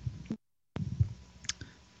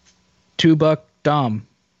 $2 Dom.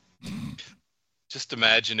 Just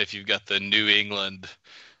imagine if you've got the New England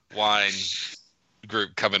wine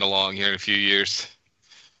group coming along here in a few years.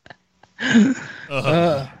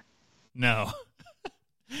 No.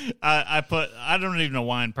 I don't even a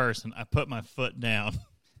wine person. I put my foot down.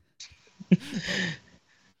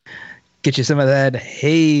 Get you some of that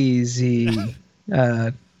hazy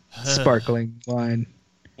sparkling wine.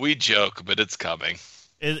 We joke, but it's coming.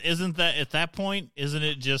 Isn't that at that point? Isn't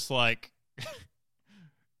it just like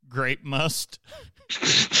grape must?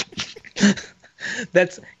 We've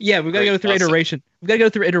got to go through iteration. We've got to go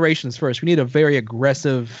through iterations first. We need a very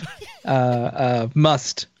aggressive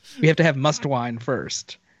must. We have to have must wine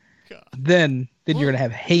first. God. Then you're gonna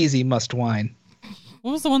have hazy must wine.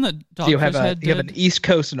 What was the one that Dogfish you have Head did? You have an East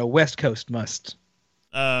Coast and a West Coast must.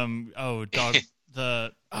 What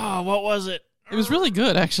was it? It was really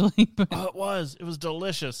good, actually. It was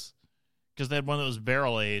delicious because they had one that was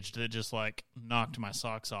barrel aged that just like knocked my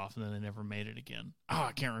socks off, and then they never made it again. Oh,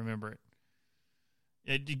 I can't remember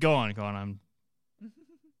it. Go on.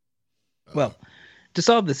 Well, to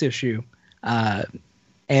solve this issue,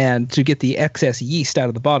 and to get the excess yeast out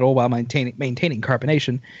of the bottle while maintaining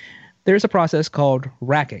carbonation, there's a process called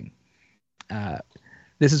racking.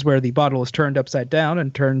 This is where the bottle is turned upside down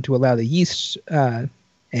and turned to allow the yeast and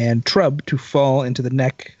trub to fall into the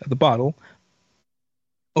neck of the bottle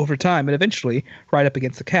over time, and eventually right up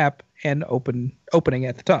against the cap and opening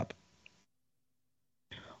at the top.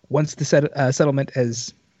 Once the sediment,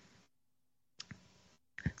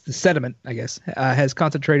 I guess, has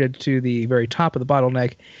concentrated to the very top of the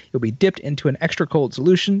bottleneck, it will be dipped into an extra cold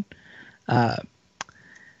solution.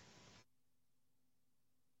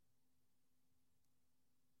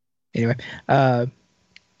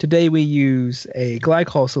 Today we use a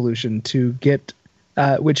glycol solution to get,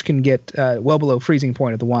 which can get well below freezing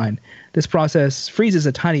point of the wine. This process freezes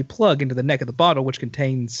a tiny plug into the neck of the bottle, which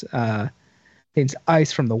contains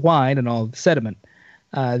ice from the wine and all of the sediment.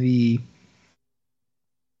 The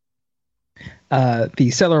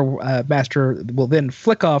cellar master will then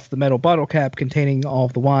flick off the metal bottle cap containing all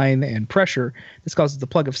of the wine and pressure. This causes the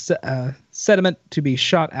plug of sediment to be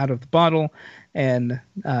shot out of the bottle, and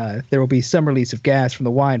there will be some release of gas from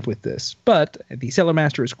the wine with this. But the cellar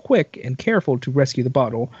master is quick and careful to rescue the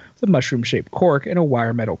bottle with a mushroom-shaped cork and a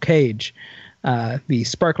wire metal cage. The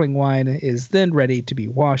sparkling wine is then ready to be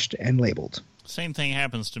washed and labeled. Same thing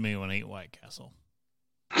happens to me when I eat White Castle.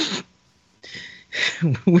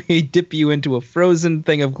 We dip you into a frozen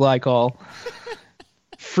thing of glycol,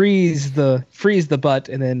 freeze the butt,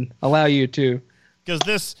 and then allow you to.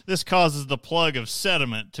 Because this causes the plug of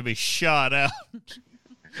sediment to be shot out.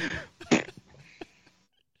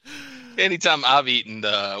 Anytime I've eaten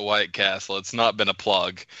White Castle, it's not been a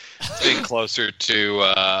plug. It's been closer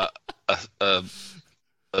to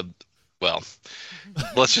well,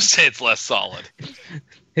 let's just say it's less solid.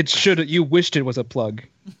 You wished it was a plug.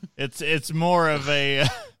 It's more of a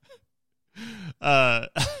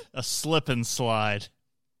slip and slide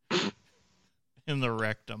in the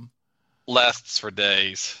rectum. Lasts for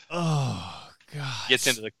days. Oh God! Gets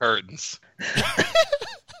into the curtains.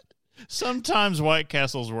 Sometimes White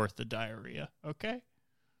Castle's worth the diarrhea. Okay.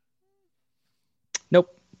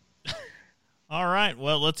 Nope. All right.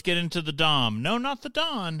 Well, let's get into the Dom. No, not the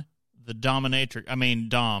Don. The dominatrix. I mean,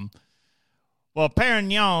 Dom. Well,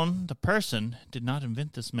 Perignon, the person, did not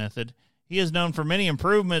invent this method. He is known for many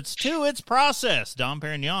improvements to its process. Dom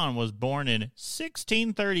Perignon was born in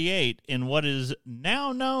 1638 in what is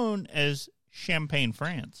now known as Champagne,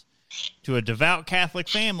 France, to a devout Catholic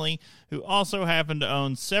family who also happened to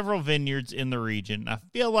own several vineyards in the region. I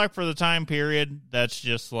feel like for the time period, that's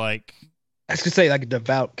just like... I was going to say like a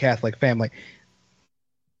devout Catholic family.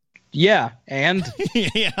 Yeah, and?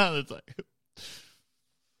 Yeah, that's like...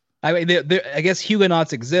 I mean, I guess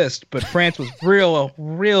Huguenots exist, but France was real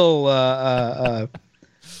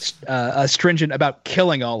stringent about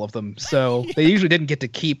killing all of them. So they usually didn't get to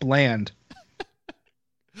keep land.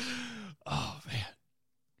 Oh, man.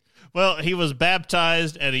 Well, he was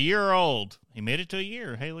baptized at a year old. He made it to a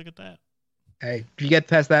year. Hey, look at that. Hey, if you get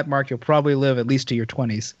past that mark, you'll probably live at least to your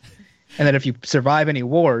 20s. And then if you survive any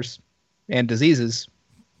wars and diseases,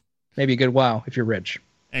 maybe a good while if you're rich.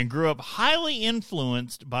 And grew up highly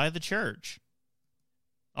influenced by the church.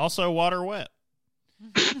 Also water wet.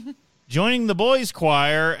 Joining the boys'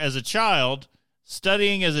 choir as a child,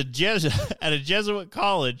 studying as at a Jesuit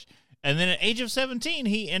college, and then at age of 17,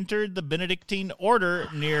 he entered the Benedictine order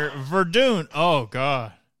near Verdun. Oh,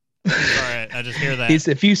 God. Sorry, I just hear that. He's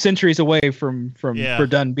a few centuries away from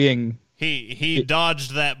Verdun being... He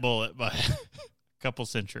dodged that bullet by a couple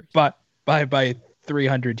centuries. But by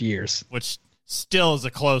 300 years. Which... still is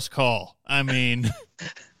a close call. I mean,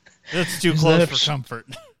 that's too close for comfort.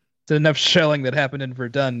 It's enough shelling that happened in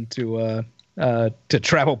Verdun to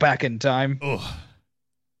travel back in time. Ugh.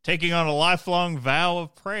 Taking on a lifelong vow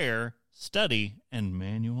of prayer, study, and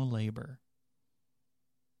manual labor.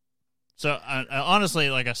 So, I honestly,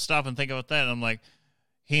 like, I stop and think about that, and I'm like,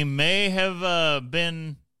 he may have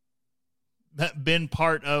been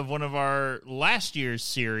part of one of our last year's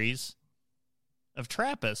series of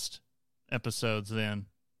Trappist episodes then.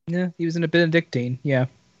 Yeah, he was in a Benedictine, yeah.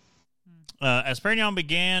 As Perignon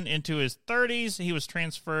began into his 30s, he was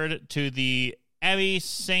transferred to the Abbey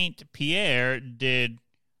Saint-Pierre de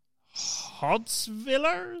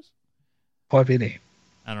Hotzwiller? Hotville.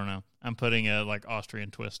 I don't know. I'm putting a Austrian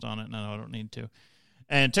twist on it. No, I don't need to.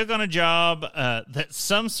 And took on a job that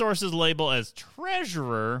some sources label as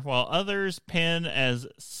treasurer, while others pen as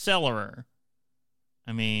cellarer.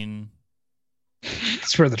 I mean...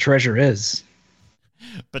 That's where the treasure is.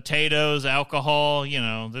 Potatoes, alcohol,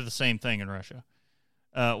 they're the same thing in Russia.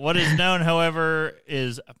 What is known, however,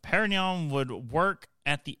 is Perignon would work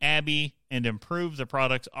at the Abbey and improve the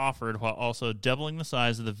products offered while also doubling the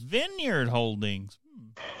size of the vineyard holdings.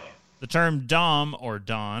 The term Dom or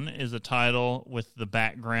Don is a title with the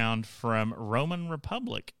background from Roman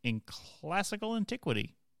Republic in classical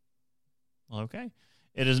antiquity. Okay.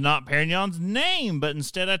 It is not Perignon's name, but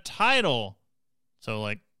instead a title. So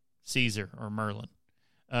like Caesar or Merlin.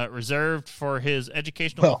 Reserved for his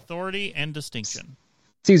educational authority and distinction.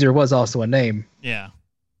 Caesar was also a name. Yeah.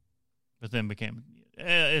 But then became...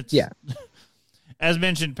 Yeah. As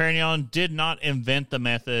mentioned, Perignon did not invent the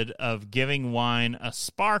method of giving wine a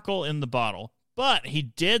sparkle in the bottle, but he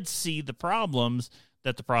did see the problems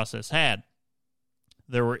that the process had.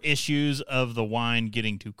 There were issues of the wine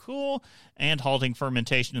getting too cool and halting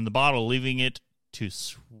fermentation in the bottle, leaving it too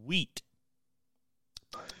sweet.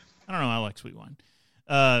 I don't know, I like sweet wine.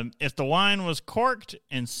 If the wine was corked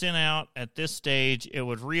and sent out at this stage, it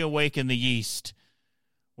would reawaken the yeast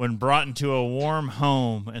when brought into a warm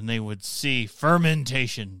home, and they would see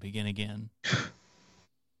fermentation begin again.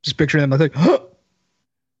 Just picturing them like, huh!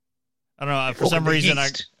 I don't know. For some reason,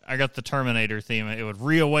 I got the Terminator theme. It would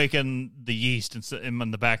reawaken the yeast, and in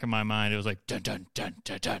the back of my mind, it was like, dun, dun, dun,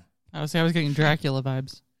 dun, dun. I was getting Dracula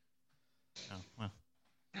vibes. Oh, well.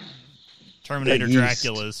 Terminator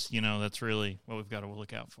Draculas, that's really what we've got to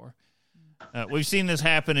look out for. We've seen this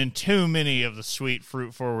happen in too many of the sweet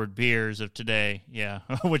fruit-forward beers of today,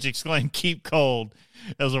 which exclaim "keep cold"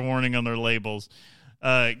 as a warning on their labels.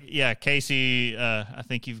 Casey, I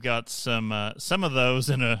think you've got some of those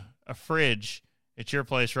in a fridge at your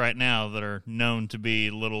place right now that are known to be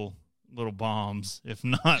little bombs, if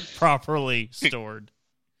not properly stored.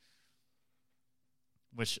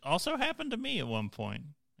 Which also happened to me at one point.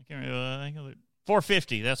 I can't remember.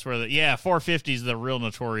 450. That's where 450 is the real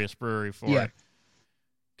notorious brewery for it.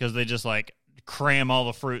 Because they just like cram all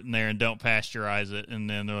the fruit in there and don't pasteurize it, and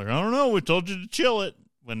then they're like, I don't know, we told you to chill it.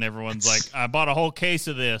 When everyone's like, I bought a whole case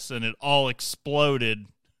of this and it all exploded.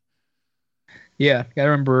 Yeah, I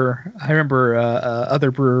remember other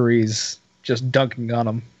breweries just dunking on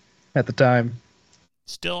them at the time.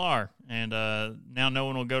 Still are, and now no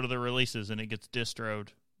one will go to the releases, and it gets distroed,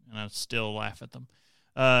 and I still laugh at them.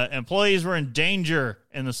 Employees were in danger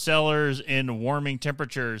in the cellars in warming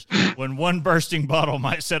temperatures when one bursting bottle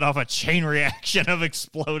might set off a chain reaction of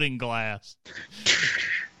exploding glass.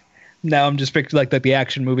 Now I'm just picturing like the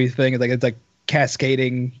action movie thing. It's like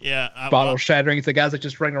cascading, bottle shattering. It's the guys like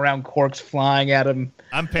just running around, corks flying at them.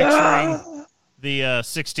 I'm picturing the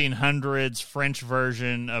 1600s French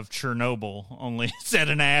version of Chernobyl, only it's at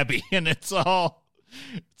an abbey, and it's all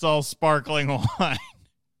sparkling wine.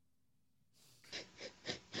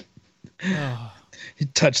 You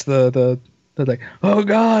touch the like, oh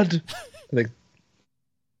god, like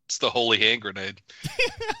it's the holy hand grenade.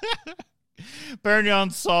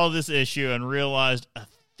 Perignon saw this issue and realized a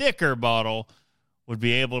thicker bottle would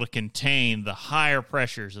be able to contain the higher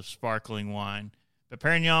pressures of sparkling wine. But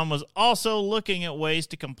Perignon was also looking at ways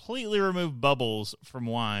to completely remove bubbles from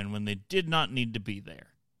wine when they did not need to be there.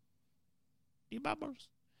 Bubbles.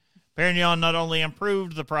 Perignon not only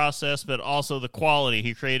improved the process, but also the quality.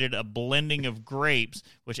 He created a blending of grapes,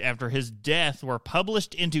 which after his death were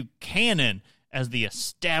published into canon as the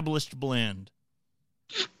established blend.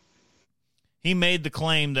 He made the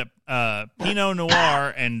claim that Pinot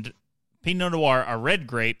Noir, a red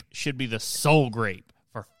grape, should be the sole grape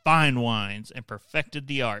for fine wines, and perfected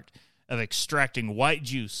the art of extracting white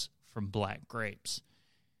juice from black grapes.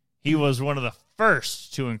 He was one of the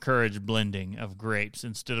first to encourage blending of grapes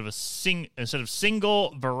instead of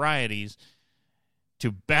single varieties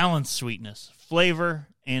to balance sweetness, flavor,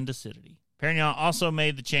 and acidity. Perignon also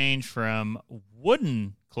made the change from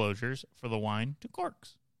wooden closures for the wine to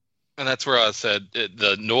corks. And that's where I said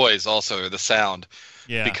the noise also, or the sound,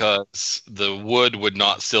 because the wood would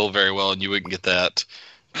not seal very well, and you wouldn't get that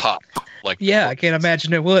pop. I can't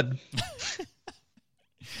imagine it would.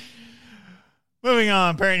 Moving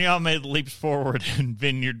on, Perignon made leaps forward in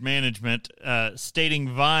vineyard management, stating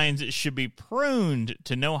vines should be pruned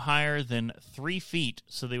to no higher than 3 feet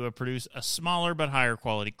so they would produce a smaller but higher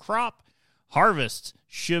quality crop. Harvests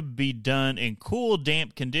should be done in cool,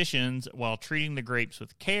 damp conditions while treating the grapes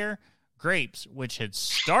with care. Grapes which had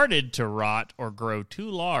started to rot or grow too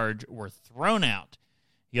large were thrown out.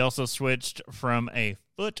 He also switched from a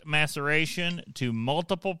foot maceration to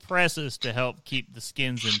multiple presses to help keep the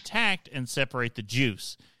skins intact and separate the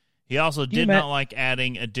juice. He also did not like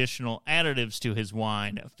adding additional additives to his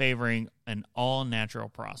wine, favoring an all-natural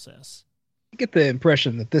process. I get the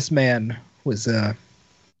impression that this man was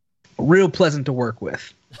real pleasant to work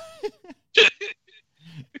with.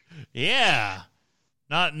 Yeah.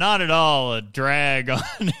 Not at all a drag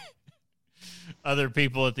on other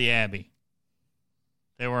people at the Abbey.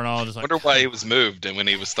 They weren't all just I like. wonder why he was moved and when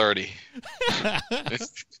he was 30.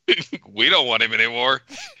 We don't want him anymore.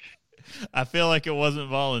 I feel like it wasn't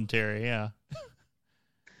voluntary. Yeah.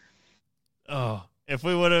 Oh, if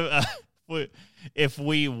we would have, if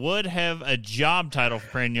we would have a job title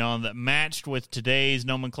for Perignon that matched with today's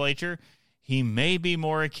nomenclature, he may be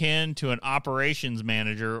more akin to an operations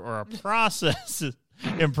manager or a process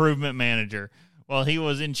improvement manager. While he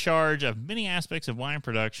was in charge of many aspects of wine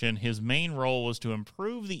production, his main role was to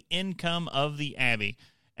improve the income of the abbey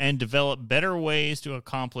and develop better ways to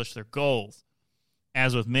accomplish their goals.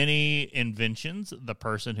 As with many inventions, the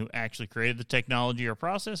person who actually created the technology or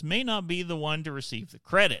process may not be the one to receive the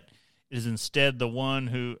credit. It is instead the one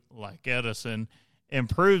who, like Edison,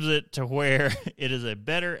 improves it to where it is a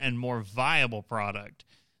better and more viable product.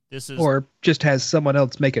 Or just has someone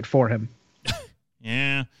else make it for him.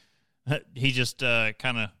 Yeah. He just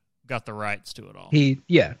kind of got the rights to it all.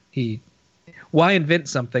 Why invent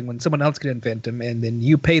something when someone else can invent them and then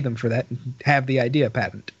you pay them for that and have the idea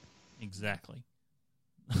patent? Exactly.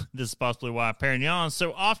 This is possibly why Perignon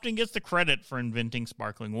so often gets the credit for inventing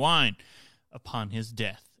sparkling wine. Upon his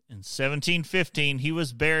death in 1715, he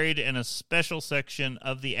was buried in a special section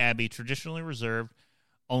of the abbey traditionally reserved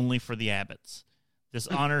only for the abbots. This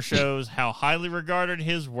honor shows how highly regarded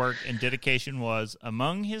his work and dedication was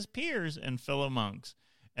among his peers and fellow monks.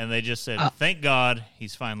 And they just said, thank God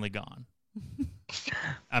he's finally gone.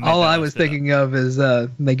 All I was thinking of is when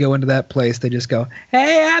they go into that place, they just go,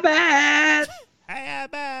 "Hey, Abbott!" Hey,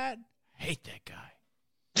 Abbott! Hate that guy.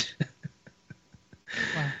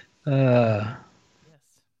 Yes.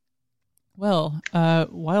 Well,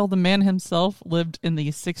 while the man himself lived in the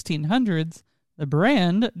 1600s, the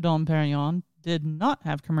brand Dom Perignon did not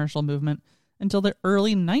have commercial movement until the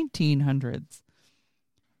early 1900s.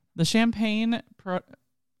 The champagne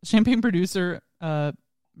producer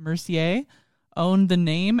Mercier owned the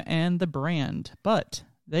name and the brand, but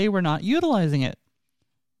they were not utilizing it.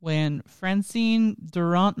 When Francine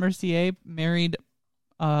Durant Mercier married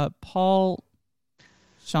Paul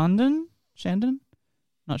Chandon?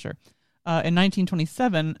 Not sure. In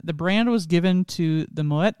 1927, the brand was given to the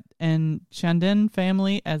Moet and Chandon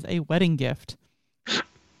family as a wedding gift.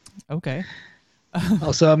 Okay.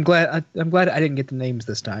 Also, I'm glad I didn't get the names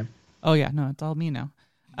this time. Oh yeah, no, it's all me now.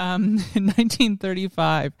 In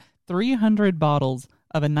 1935, 300 bottles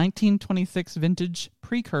of a 1926 vintage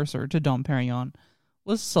precursor to Dom Perignon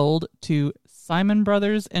was sold to Simon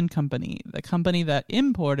Brothers and Company, the company that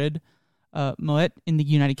imported Moet in the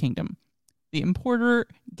United Kingdom. The importer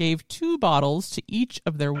gave 2 bottles to each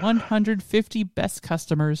of their 150 best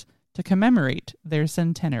customers to commemorate their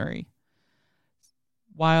centenary.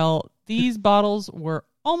 While these bottles were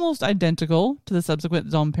almost identical to the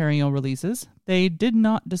subsequent Dom Perignon releases, they did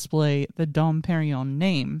not display the Dom Perignon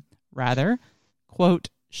name. Rather, quote,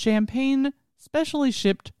 champagne specially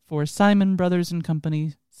shipped for Simon Brothers and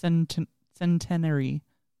Company centenary.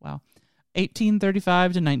 Wow. 1835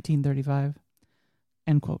 to 1935.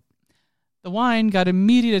 End quote. The wine got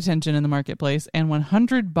immediate attention in the marketplace, and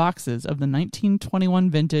 100 boxes of the 1921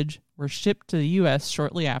 vintage were shipped to the U.S.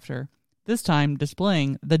 shortly after, this time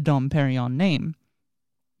displaying the Dom Perignon name.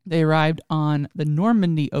 They arrived on the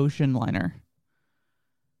Normandy Ocean liner.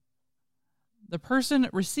 The person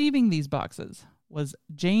receiving these boxes was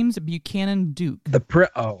James Buchanan Duke.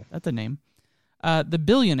 That's a name. The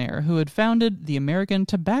billionaire who had founded the American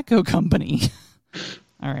Tobacco Company.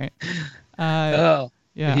 All right. Yeah.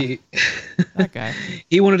 That guy.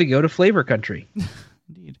 He wanted to go to flavor country.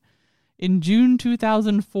 Indeed. In June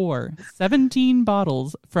 2004, 17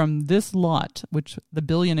 bottles from this lot, which the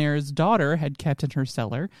billionaire's daughter had kept in her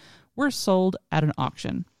cellar, were sold at an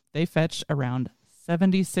auction. They fetched around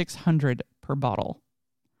 $7,600 per bottle.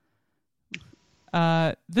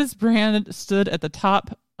 This brand stood at the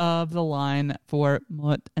top of the line for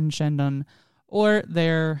Moet and Chandon, or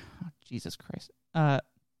their, Jesus Christ,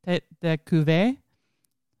 Tête de Cuvée.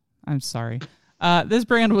 I'm sorry. This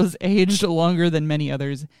brand was aged longer than many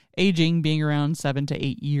others, aging being around 7 to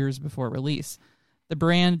 8 years before release. The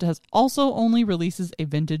brand has also only releases a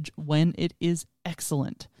vintage when it is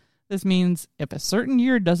excellent. This means if a certain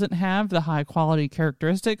year doesn't have the high quality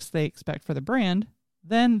characteristics they expect for the brand,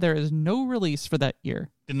 then there is no release for that year.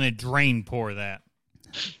 Then they drain pour that.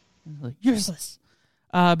 Useless.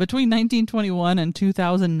 Between 1921 and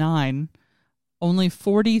 2009, only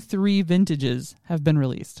 43 vintages have been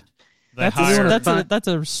released. That's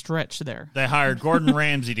a stretch there. They hired Gordon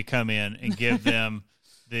Ramsay to come in and give them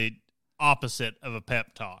the opposite of a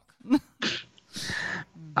pep talk.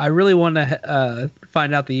 I really want to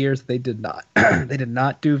find out the years that they did not. They did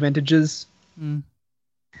not do vintages.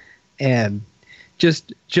 And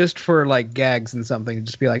just for like gags and something,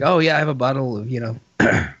 just be like, oh yeah, I have a bottle of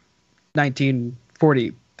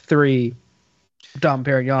 1943 Dom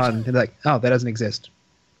Perignon, and like, oh, that doesn't exist.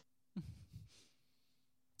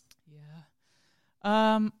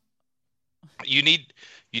 Yeah. You need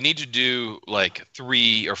to do like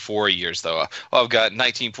 3 or 4 years though. I've got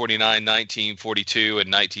 1949, 1942,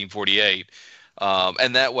 and 1948,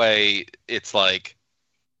 and that way it's like,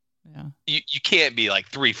 yeah, you can't be like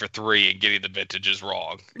 3 for 3 and getting the vintages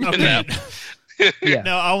wrong. Okay. Yeah.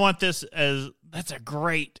 No, I want this as that's a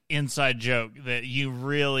great inside joke that you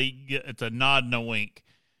really get. It's a nod and a wink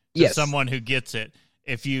to someone who gets it.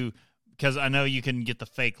 Because I know you can get the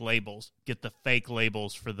fake labels. Get the fake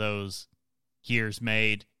labels for those years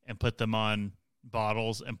made and put them on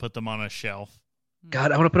bottles and put them on a shelf.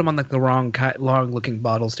 God, I want to put them on like the wrong looking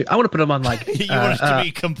bottles too. I want to put them on like You want it to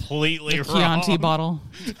be completely the wrong. Chianti bottle.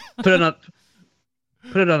 put it on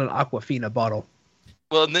an Aquafina bottle.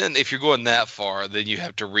 Well, and then if you're going that far, then you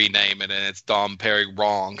have to rename it, and it's Dom Perry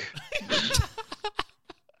wrong.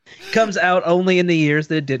 Comes out only in the years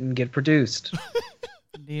that it didn't get produced.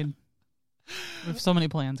 Indeed. We have so many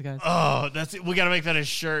plans, guys. Oh, that's it. We got to make that a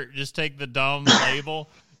shirt. Just take the Dom label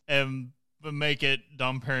and make it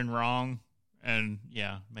Dom Perry wrong. And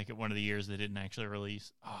yeah, make it one of the years they didn't actually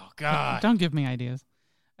release. Oh God! Don't give me ideas.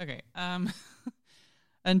 Okay.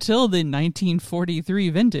 Until the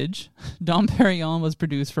 1943 vintage, Dom Perignon was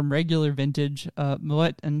produced from regular vintage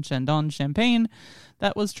Moet and Chandon champagne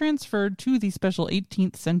that was transferred to the special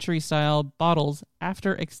 18th century style bottles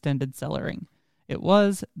after extended cellaring. It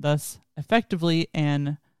was thus effectively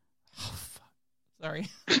an sorry.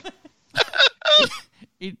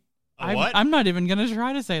 What? I'm not even going to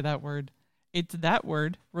try to say that word. It's that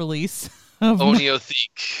word, release of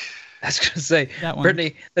Oniotheque. I was going to say, that one.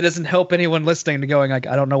 Brittany, that doesn't help anyone listening to going like,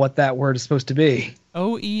 I don't know what that word is supposed to be.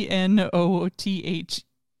 Oenothe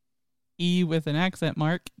with an accent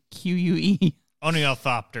mark, Quue.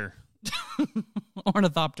 Ornithopter.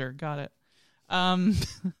 Ornithopter, got it.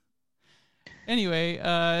 Anyway,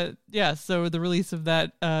 so the release of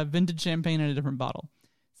that vintage champagne in a different bottle.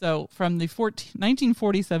 So from the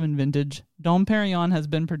 1947 vintage, Dom Perignon has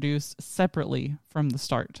been produced separately from the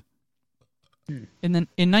start. And then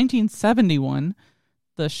in 1971,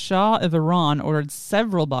 the Shah of Iran ordered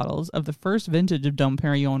several bottles of the first vintage of Dom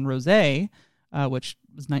Perignon Rosé, which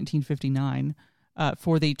was 1959,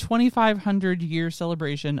 for the 2,500-year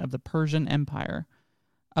celebration of the Persian Empire.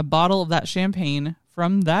 A bottle of that champagne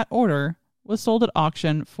from that order was sold at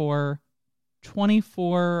auction for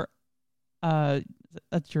 24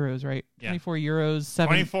 that's euros, right? Yeah. 24 euros.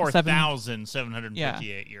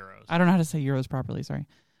 24,758 euros. I don't know how to say euros properly, sorry.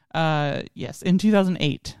 Yes, in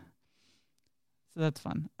 2008. So that's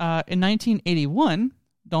fun. In 1981,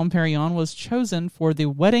 Dom Perignon was chosen for the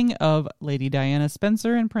wedding of Lady Diana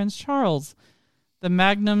Spencer and Prince Charles. The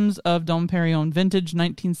magnums of Dom Perignon Vintage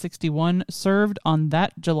 1961 served on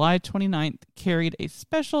that July 29th carried a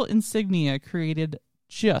special insignia created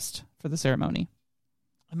just for the ceremony.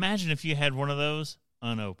 Imagine if you had one of those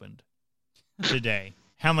unopened today.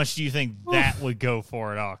 How much do you think that would go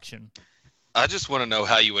for at auction? I just want to know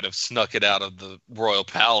how you would have snuck it out of the royal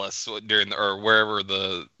palace during or wherever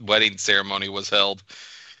the wedding ceremony was held.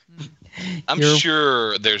 I'm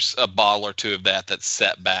sure there's a bottle or two of that's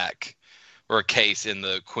set back, or a case in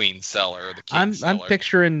the queen's cellar or the king's cellar. I'm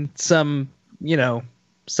picturing some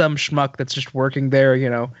schmuck that's just working there,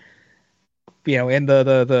 in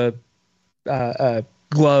the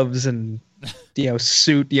gloves and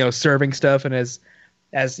suit, serving stuff, and as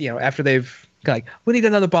after they've like, we need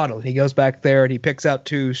another bottle, he goes back there and he picks out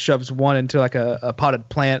 2, shoves one into like a potted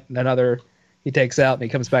plant, and another he takes out, and he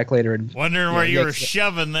comes back later and wondering where you were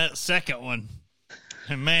shoving that second one.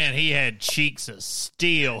 And man, he had cheeks of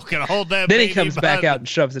steel. Can I hold that? Then he comes back out and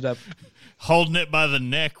shoves it up, holding it by the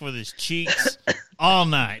neck with his cheeks all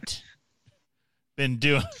night. Been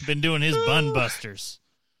doing his bun busters.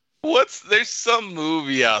 There's some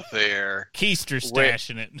movie out there. Keister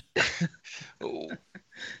stashing it.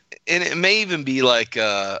 And it may even be like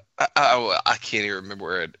I can't even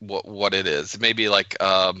remember what it is. It may be like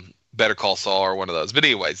Better Call Saul or one of those. But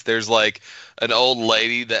anyways, there's like an old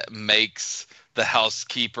lady that makes the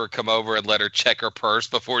housekeeper come over and let her check her purse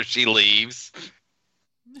before she leaves.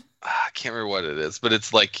 I can't remember what it is, but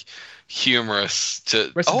it's like humorous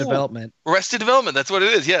to Arrested Development. Arrested Development, that's what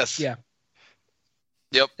it is. Yes. Yeah.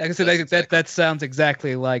 Yep. Like I said, that sounds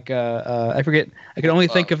exactly like I forget. I can only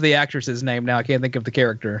think of the actress's name now. I can't think of the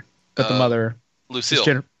character, but the mother,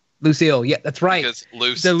 Lucille. Lucille. Yeah, that's right. Because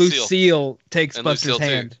Lucille takes and Buster's Lucille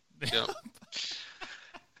hand. Yep.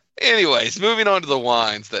 Anyways, moving on to the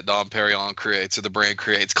wines that Dom Perignon creates, or the brand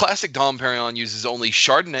creates. Classic Dom Perignon uses only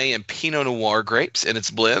Chardonnay and Pinot Noir grapes in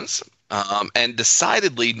its blends, and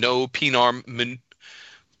decidedly no Pinot Meunier.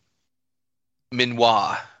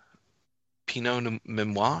 Pinot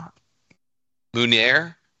Meunier?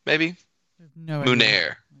 Meunier, maybe? No idea.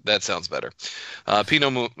 Meunier. That sounds better.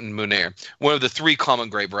 Pinot Meunier, one of the 3 common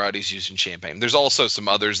grape varieties used in Champagne. There's also some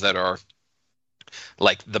others that are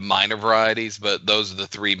like the minor varieties, but those are the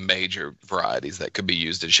 3 major varieties that could be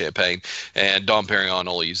used in Champagne. And Dom Perignon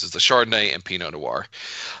only uses the Chardonnay and Pinot Noir.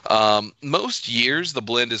 Most years, the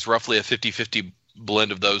blend is roughly a 50-50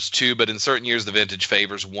 blend of those 2, but in certain years, the vintage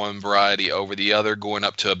favors one variety over the other, going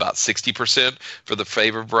up to about 60% for the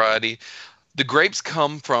favored variety. The grapes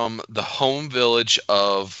come from the home village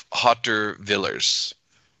of Hottervillers,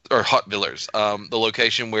 the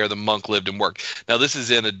location where the monk lived and worked. Now, this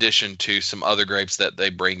is in addition to some other grapes that they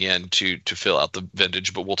bring in to fill out the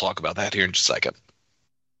vintage, but we'll talk about that here in just a second.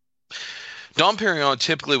 Dom Perignon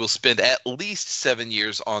typically will spend at least 7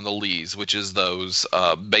 years on the lees, which is those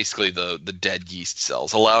basically the dead yeast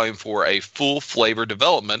cells, allowing for a full flavor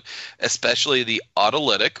development, especially the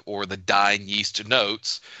autolytic or the dying yeast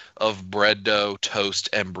notes of bread dough, toast,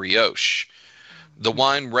 and brioche. The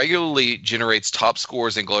wine regularly generates top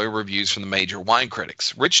scores and glowing reviews from the major wine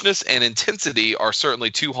critics. Richness and intensity are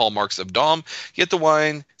certainly 2 hallmarks of Dom, yet the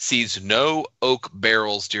wine sees no oak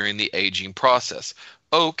barrels during the aging process,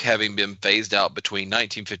 oak having been phased out between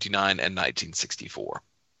 1959 and 1964.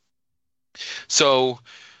 So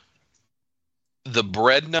the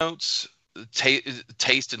bread notes,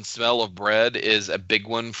 taste and smell of bread is a big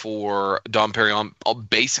one for Dom Perignon,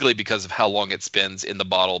 basically because of how long it spends in the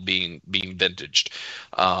bottle being vintaged.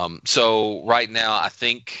 So right now, I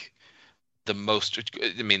think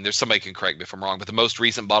there's somebody can correct me if I'm wrong, but the most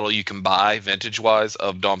recent bottle you can buy vintage-wise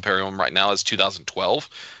of Dom Perignon right now is 2012.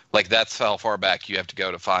 Like, that's how far back you have to go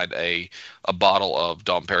to find a bottle of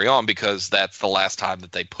Dom Perignon, because that's the last time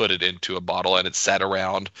that they put it into a bottle, and it sat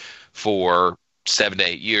around for 7 to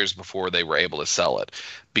 8 years before they were able to sell it,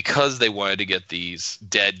 because they wanted to get these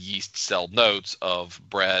dead yeast cell notes of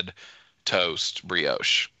bread, toast,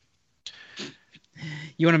 brioche.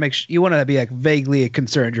 You want to be like vaguely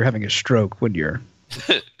concerned you're having a stroke when you're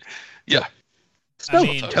yeah.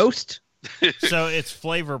 Smell toast. So its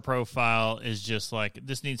flavor profile is just like,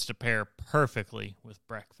 this needs to pair perfectly with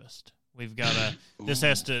breakfast. We've got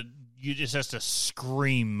you just has to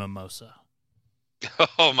scream mimosa.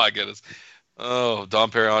 Oh my goodness. Oh,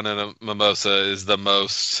 Dom Perignon and a mimosa is the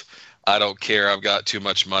most I don't care, I've got too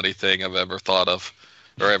much money thing I've ever thought of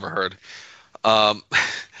or ever heard.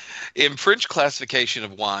 In French classification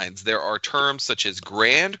of wines, there are terms such as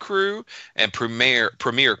Grand Cru and Premier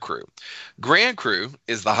Cru. Grand Cru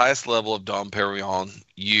is the highest level of Dom Perignon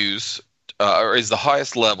or is the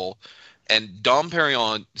highest level, and Dom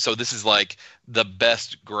Perignon. So this is like the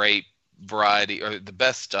best grape variety or the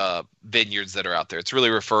best vineyards that are out there. It's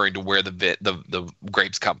really referring to where the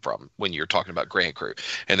grapes come from when you're talking about Grand Cru,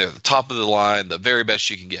 and they're the top of the line, the very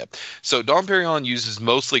best you can get. So Dom Perignon uses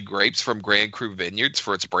mostly grapes from Grand Cru vineyards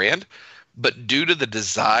for its brand, but due to the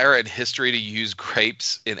desire and history to use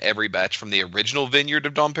grapes in every batch from the original vineyard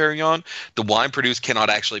of Dom Perignon, the wine produced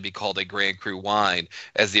cannot actually be called a Grand Cru wine,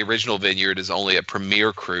 as the original vineyard is only a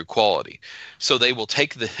Premier Cru quality. So they will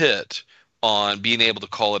take the hit on being able to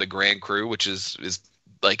call it a Grand Cru, which is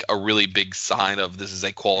like a really big sign of this is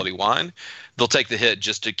a quality wine. They'll take the hit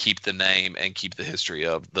just to keep the name and keep the history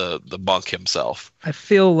of the monk himself. I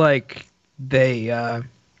feel like they already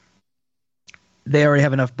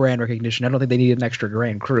have enough brand recognition. I don't think they need an extra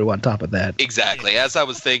Grand Cru on top of that. Exactly. As I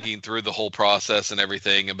was thinking through the whole process and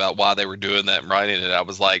everything about why they were doing that and writing it, I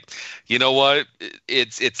was like, you know what?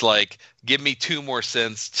 It's like, give me 2 more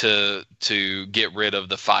cents to get rid of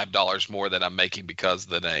the $5 more that I'm making because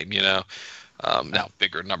of the name, you know? Now,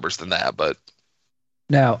 bigger numbers than that, but...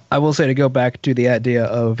 Now, I will say, to go back to the idea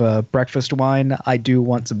of breakfast wine, I do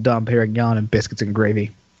want some Dom Perignon and biscuits and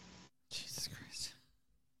gravy. Jesus Christ.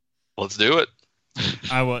 Let's do it.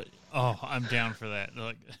 I'm down for that.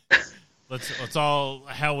 Like, let's all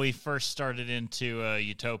how we first started into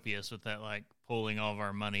Utopias with that, like pooling all of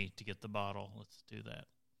our money to get the bottle. Let's do that,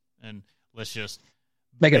 and let's just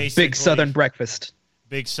make a big Southern breakfast.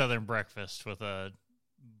 Big Southern breakfast with a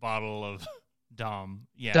bottle of Dom.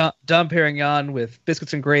 Yeah, Dom Perignon with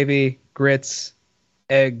biscuits and gravy, grits,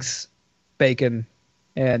 eggs, bacon,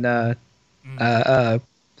 and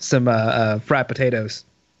some fried potatoes.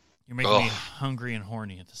 You're making me hungry and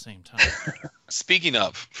horny at the same time. Speaking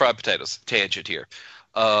of fried potatoes, tangent here.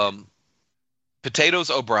 Potatoes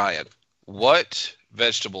O'Brien. What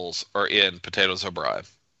vegetables are in potatoes O'Brien?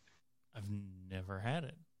 I've never had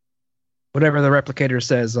it. Whatever the replicator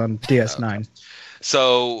says on DS9.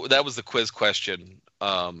 So that was the quiz question.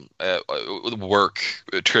 Work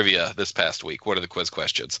trivia this past week. What are the quiz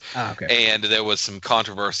questions? Okay. And there was some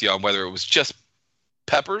controversy on whether it was just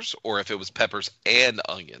peppers or if it was peppers and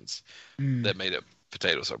onions that made it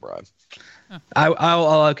Potatoes O'Brien.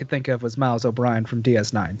 All I could think of was Miles O'Brien from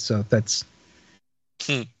DS9. So that's.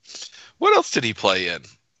 What else did he play in?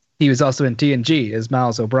 He was also in TNG as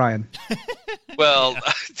Miles O'Brien. Well,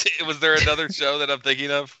 was there another show that I'm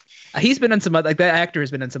thinking of? He's been in some other, like that actor has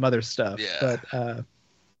been in some other stuff. Yeah.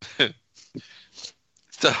 But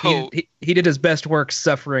so he did his best work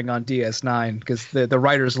suffering on DS9 because the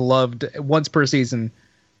writers loved once per season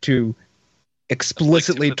to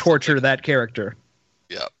explicitly torture that character.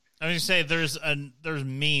 Yeah. I was gonna say there's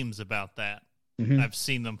memes about that. Mm-hmm. I've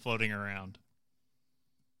seen them floating around.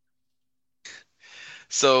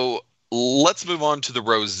 So let's move on to the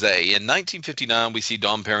rosé. In 1959, we see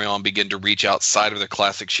Dom Perignon begin to reach outside of their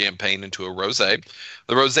classic champagne into a rosé.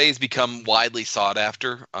 The rosé has become widely sought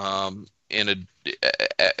after as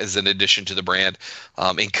an addition to the brand,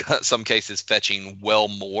 in some cases fetching well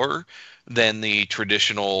more than the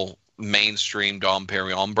traditional mainstream Dom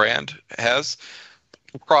Perignon brand has,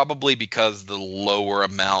 probably because the lower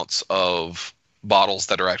amounts of bottles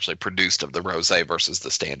that are actually produced of the rosé versus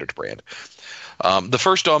the standard brand. The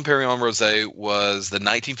first Dom Perignon rosé was the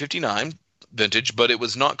 1959 vintage, but it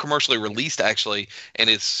was not commercially released actually, and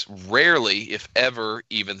it's rarely, if ever,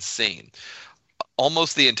 even seen.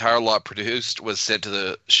 Almost the entire lot produced was sent to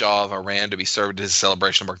the Shah of Iran to be served at his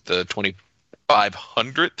celebration to mark the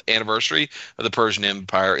 2500th anniversary of the Persian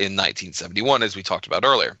Empire in 1971, as we talked about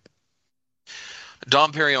earlier.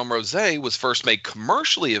 Dom Perignon Rosé was first made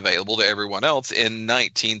commercially available to everyone else in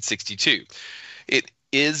 1962. It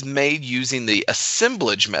is made using the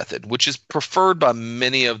assemblage method, which is preferred by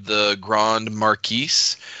many of the Grand Marquis.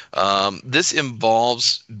 This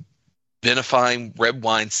involves vinifying red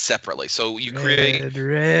wine separately. So you create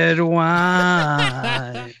red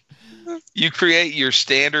wine. You create your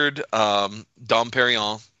standard Dom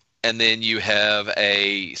Perignon, and then you have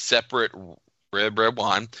a separate red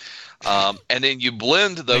wine, and then you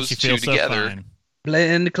blend those two together. So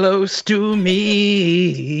blend close to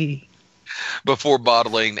me. Before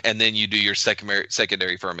bottling, and then you do your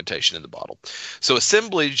secondary fermentation in the bottle. So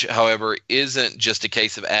assemblage, however, isn't just a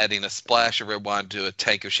case of adding a splash of red wine to a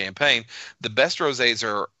tank of champagne. The best rosés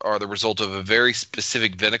are the result of a very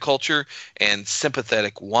specific viniculture and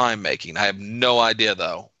sympathetic winemaking. I have no idea,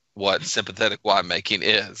 though, what sympathetic winemaking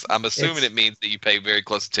is. I'm assuming it means that you pay very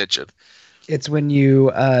close attention. It's when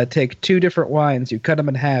you take two different wines, you cut them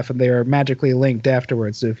in half, and they are magically linked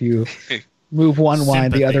afterwards. So if you move one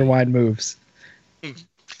wine, the other wine moves.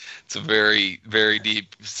 It's a very, very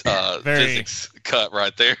deep physics cut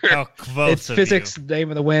right there. It's physics,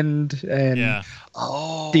 Name of the Wind, and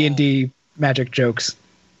D&D magic jokes.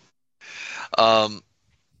 So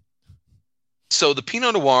the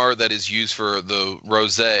Pinot Noir that is used for the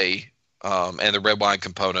rosé and the red wine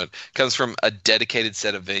component comes from a dedicated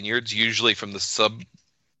set of vineyards, usually from the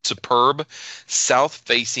superb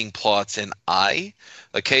south-facing plots in Aix,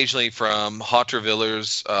 occasionally from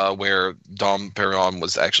Haute-Villers, where Dom Perignon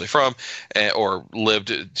was actually from, or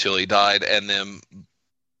lived till he died, and then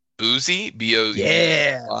Bouzy, B-O-U-Z-Y,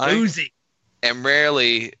 yeah, Bouzy, and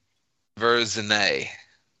rarely Verzenay.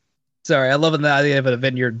 Sorry, I love the idea of a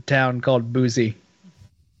vineyard town called Bouzy.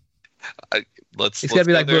 It's got to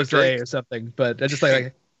be like Rosé or something, but I just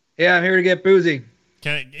like, yeah, I'm here to get boozy.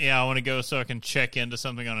 I want to go so I can check into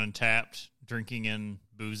something on Untapped, drinking in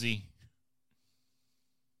boozy.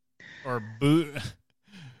 Or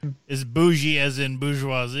is bougie as in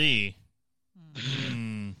bourgeoisie?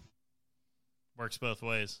 Works both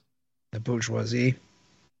ways. The bourgeoisie.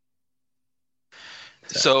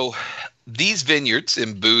 So these vineyards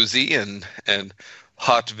in Bouzy and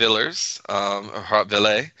Haute-Villers, or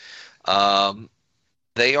Haute-Villers,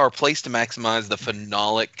 they are placed to maximize the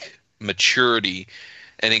phenolic maturity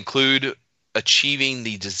and include achieving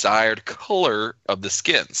the desired color of the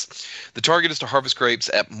skins. The target is to harvest grapes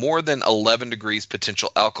at more than 11 degrees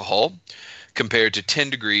potential alcohol, compared to 10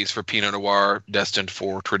 degrees for Pinot Noir destined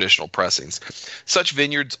for traditional pressings. Such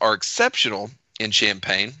vineyards are exceptional in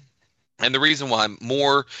Champagne, and the reason why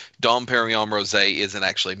more Dom Perignon Rosé isn't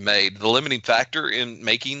actually made, the limiting factor in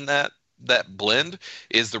making that blend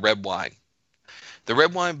is the red wine. The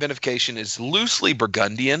red wine vinification is loosely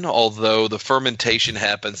Burgundian, although the fermentation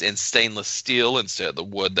happens in stainless steel instead of the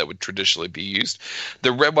wood that would traditionally be used.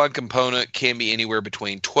 The red wine component can be anywhere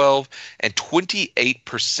between 12 and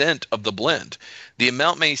 28% of the blend. The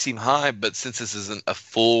amount may seem high, but since this isn't a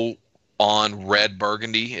full on red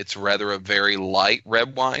Burgundy. It's rather a very light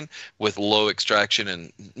red wine with low extraction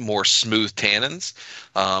and more smooth tannins.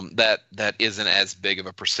 That isn't as big of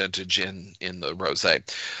a percentage in the rosé.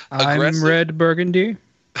 I'm red Burgundy.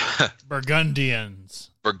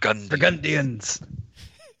 Burgundians. Burgundians.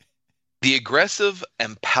 The aggressive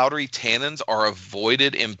and powdery tannins are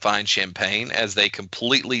avoided in fine champagne as they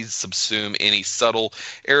completely subsume any subtle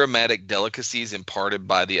aromatic delicacies imparted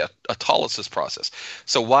by the autolysis process.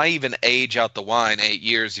 So why even age out the wine 8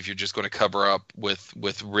 years if you're just going to cover up with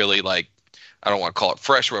really, like, I don't want to call it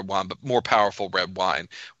fresh red wine, but more powerful red wine?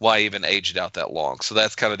 Why even age it out that long? So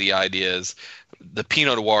that's kind of the idea. Is the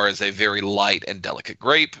Pinot Noir is a very light and delicate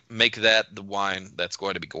grape. Make that the wine that's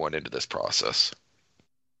going to be going into this process.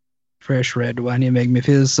 Fresh red wine, you make me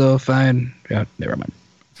feel so fine. Yeah, never mind.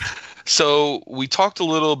 So we talked a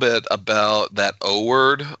little bit about that O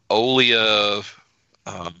word, Olea.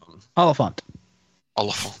 Oliphant.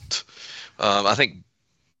 I think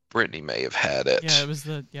Brittany may have had it. Yeah, it was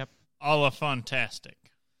Olifantastic.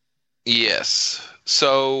 Yes.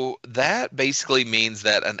 So that basically means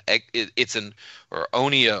that or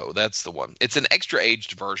Onio, that's the one. It's an extra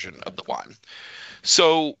aged version of the wine.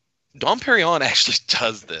 So Dom Perignon actually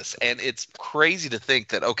does this, and it's crazy to think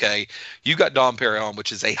that, okay, you got Dom Perignon,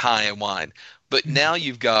 which is a high-end wine, but now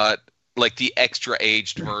you've got like the extra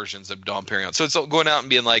aged versions of Dom Perignon. So it's going out and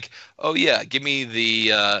being like, oh yeah, give me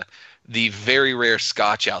the very rare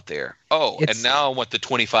Scotch out there. And now I want the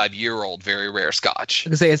 25-year-old very rare Scotch. I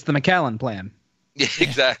was gonna say it's the Macallan plan. Yeah,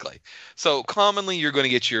 exactly. So commonly you're going to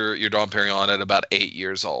get your Dom Perignon at about 8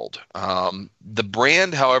 years old. The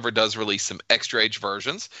brand, however, does release some extra age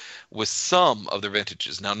versions with some of their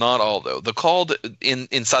vintages. Now, not all, though. They're called,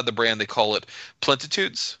 inside the brand, they call it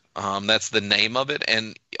Plenitudes. That's the name of it.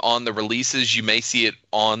 And on the releases, you may see it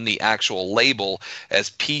on the actual label as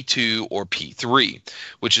P2 or P3,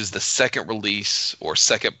 which is the second release or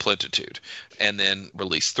second Plenitude, and then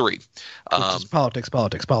release 3. Politics.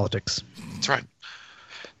 That's right.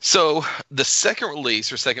 So the second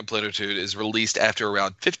release or second Plenitude is released after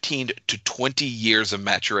around 15 to 20 years of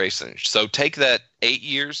maturation. So take that 8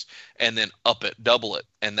 years and then double it,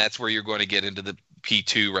 and that's where you're going to get into the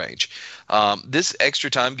P2 range. This extra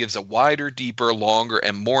time gives a wider, deeper, longer,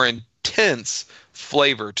 and more intense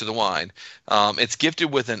flavor to the wine. It's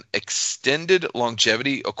gifted with an extended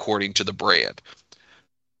longevity according to the brand.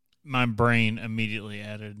 My brain immediately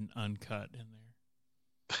added an uncut in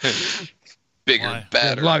there. Bigger,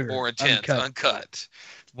 badder, longer, more intense, uncut.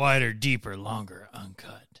 Wider, deeper, longer,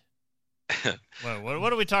 uncut.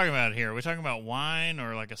 What are we talking about here? Are we talking about wine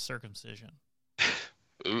or like a circumcision?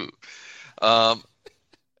 Ooh. Don't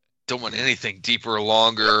want anything deeper,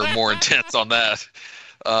 longer, more intense on that.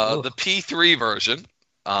 The P3 version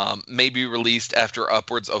may be released after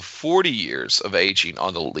upwards of 40 years of aging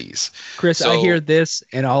on the lees. Chris, I hear this,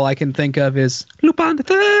 and all I can think of is Lupin the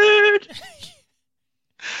Third.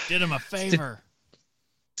 Did him a favor.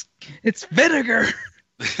 It's vinegar.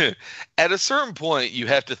 At a certain point, you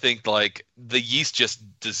have to think like the yeast just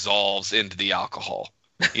dissolves into the alcohol.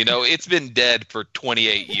 You know, it's been dead for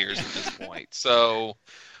 28 years at this point. So,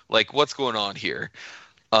 like, what's going on here?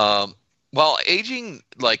 While aging,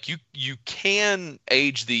 like you can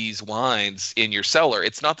age these wines in your cellar.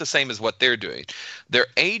 It's not the same as what they're doing. They're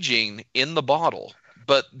aging in the bottle,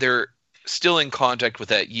 but they're still in contact with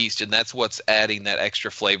that yeast, and that's what's adding that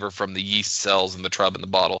extra flavor from the yeast cells in the trub in the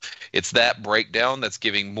bottle. It's that breakdown that's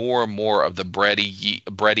giving more and more of the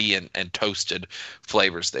bready and toasted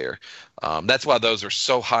flavors there. That's why those are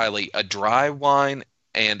so highly. A dry wine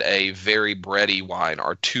and a very bready wine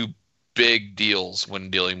are two big deals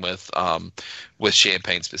when dealing with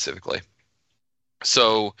champagne specifically.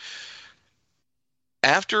 So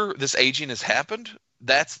after this aging has happened,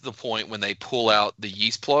 that's the point when they pull out the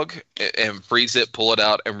yeast plug and freeze it, pull it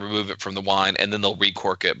out, and remove it from the wine, and then they'll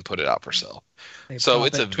recork it and put it out for sale. So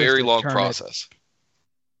it's a very long process.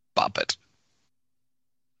 Bop it.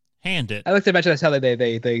 Hand it. I like to imagine that's how they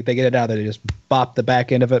get it out. They just bop the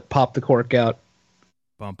back end of it, pop the cork out,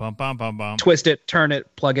 bum bum bum bum bum, twist it, turn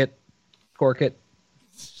it, plug it, cork it,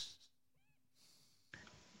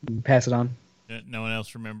 pass it on. No one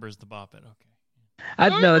else remembers the bop it. Okay.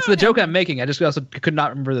 No, that's the joke I'm making. I just also could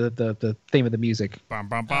not remember the theme of the music. Bum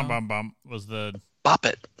bum bum bum bum was the bop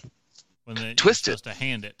it. When they twist it, supposed to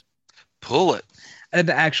hand it, pull it. I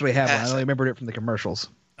didn't actually have one. I only remembered it from the commercials.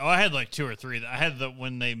 Oh, I had like 2 or 3. I had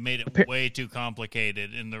when they made it way too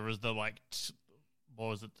complicated, and there was the what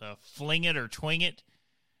was it? The fling it or twing it.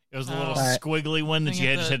 It was the little squiggly one that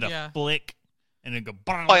you just had to flick, and then go.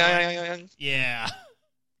 Yeah.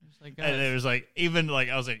 Like, and it was like, even like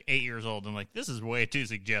I was like 8 years old, and like, this is way too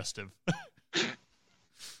suggestive.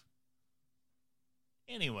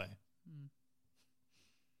 Anyway.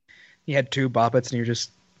 You had 2 boppets, and you're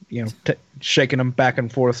just, shaking them back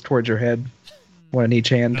and forth towards your head, one in each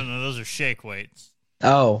hand. No, those are shake weights.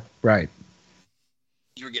 Oh, right.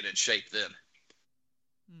 You were getting in shape then.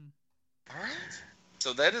 All right.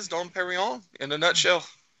 So that is Dom Perignon in a nutshell.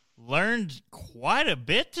 Learned quite a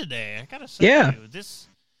bit today. I gotta say, Yeah. This,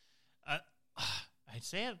 I'd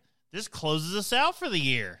say it. This closes us out for the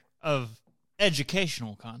year of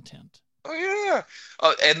educational content. Oh, yeah.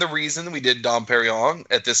 And the reason we did Dom Perignon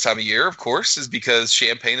at this time of year, of course, is because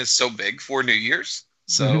champagne is so big for New Year's.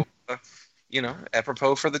 So,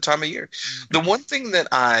 apropos for the time of year. The one thing that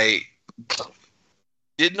I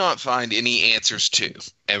did not find any answers to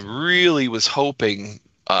and really was hoping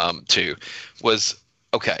to was,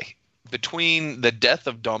 okay, between the death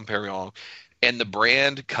of Dom Perignon and the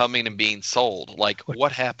brand coming and being sold, like,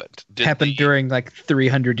 what happened? Happened during,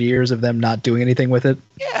 300 years of them not doing anything with it?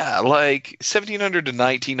 Yeah, like 1700 to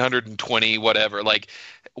 1920, whatever. Like,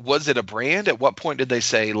 was it a brand? At what point did they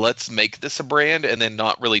say, let's make this a brand, and then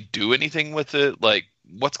not really do anything with it? Like,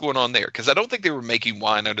 what's going on there? Because I don't think they were making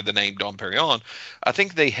wine under the name Dom Perignon. I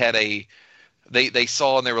think they had they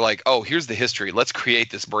saw and they were like, oh, here's the history. Let's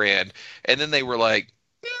create this brand. And then they were like,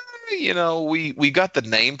 we got the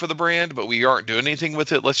name for the brand, but we aren't doing anything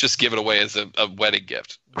with it. Let's just give it away as a wedding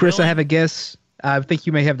gift. Chris, I have a guess. I think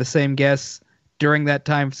you may have the same guess. During that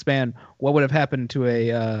time span, what would have happened to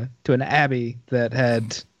an abbey that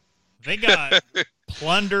had... They got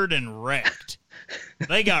plundered and wrecked.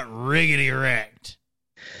 They got riggedy wrecked.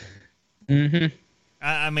 Mm-hmm.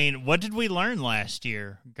 I mean, what did we learn last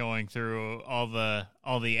year going through all the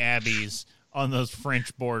abbeys on those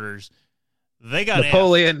French borders? They got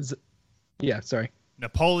Napoleon's. Yeah, sorry.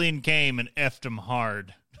 Napoleon came and effed them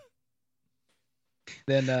hard.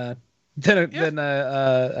 Then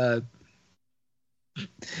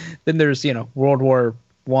there's World War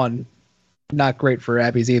I. Not great for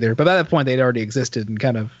abbeys either. But by that point, they'd already existed and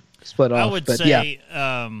kind of split off. I would say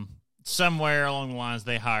somewhere along the lines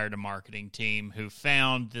they hired a marketing team who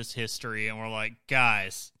found this history and were like,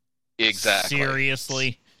 guys, exactly,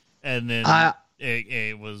 seriously, and then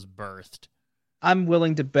it was birthed. I'm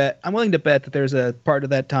willing to bet that there's a part of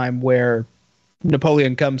that time where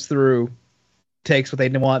Napoleon comes through, takes what they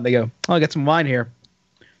want, and they go, "Oh, I got some wine here.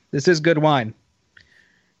 This is good wine.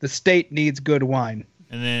 The state needs good wine."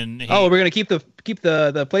 And then we're gonna keep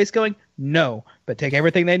the place going? No, but take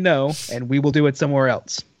everything they know, and we will do it somewhere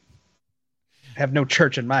else. Have no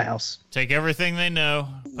church in my house. Take everything they know,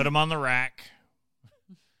 put them on the rack,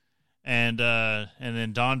 and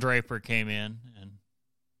then Don Draper came in, and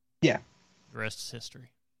yeah. The rest is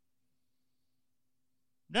history.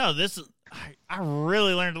 No, I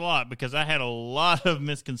really learned a lot because I had a lot of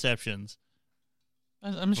misconceptions.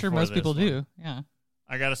 I'm sure most people do. Yeah.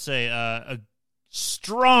 I got to say, a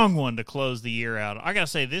strong one to close the year out. I got to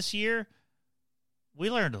say, this year, we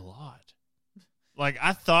learned a lot. Like,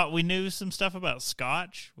 I thought we knew some stuff about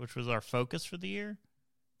Scotch, which was our focus for the year.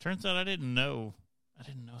 Turns out I didn't know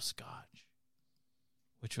Scotch,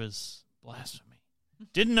 which was blasphemy.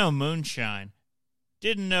 Didn't know moonshine.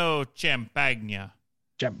 Didn't know champagne.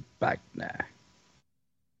 Champagne. I'm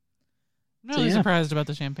really surprised about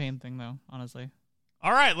the champagne thing, though, honestly.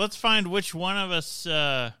 All right, let's find which one of us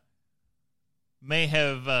may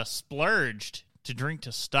have splurged to drink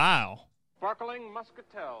to style. Sparkling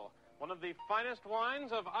Muscatel, one of the finest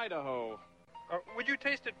wines of Idaho. Would you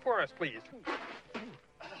taste it for us, please?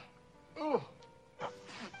 Ooh.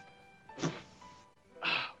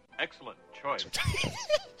 Excellent choice.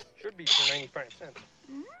 Should be for 95 cents.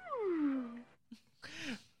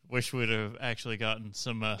 Wish we'd have actually gotten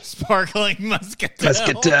some sparkling Muscatel.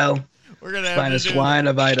 Muscatel. We're gonna have finest wine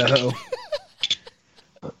of Idaho.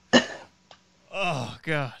 Oh,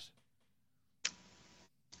 God.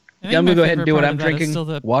 Yeah, I'm going to go ahead and do what I'm drinking.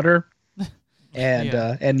 Water and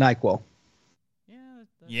NyQuil.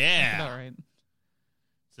 Yeah. That's about right.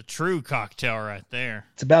 It's a true cocktail right there.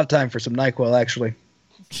 It's about time for some NyQuil, actually.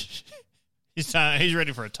 He's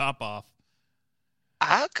ready for a top-off.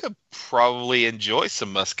 I could probably enjoy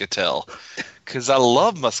some Muscatel because I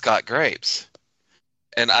love Muscat grapes.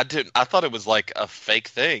 And I thought it was like a fake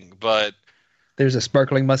thing, but... There's a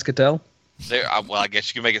sparkling Muscatel? Well, I guess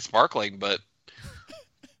you can make it sparkling, but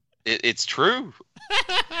it's true.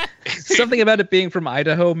 Something about it being from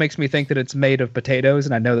Idaho makes me think that it's made of potatoes,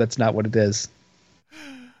 and I know that's not what it is.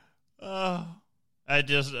 I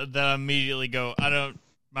immediately go,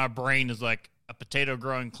 my brain is like, a potato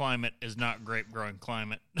growing climate is not grape growing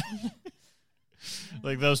climate.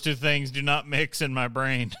 Like those two things do not mix in my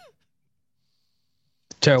brain.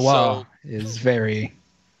 Terroir is very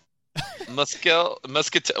Muscatel.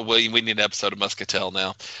 Well, we need an episode of Muscatel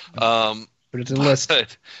now. Put it to the list.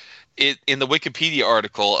 But in the Wikipedia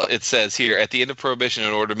article, it says here, at the end of Prohibition,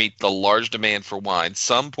 in order to meet the large demand for wine,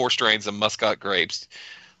 some poor strains of Muscat grapes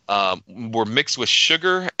were mixed with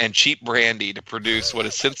sugar and cheap brandy to produce what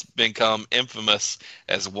has since become infamous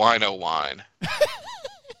as wino wine.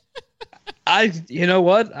 You know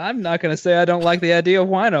what? I'm not going to say I don't like the idea of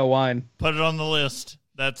wino wine. Put it on the list.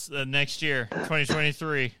 That's next year,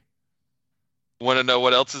 2023. Want to know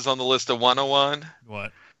what else is on the list of wino wine?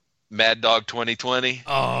 What? Mad Dog 2020.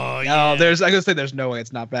 Oh, yeah. No, I'm going to say there's no way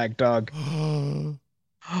it's not Mad Dog. We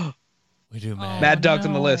do Mad. Mad Dog's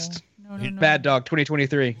on the list. No. Mad Dog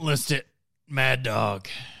 2023. List it. Mad Dog.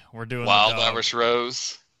 We're doing Wild the dog. Irish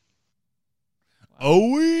Rose.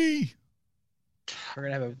 Oh, we. We're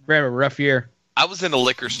gonna have a rough year. I was in a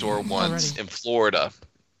liquor store once in Florida.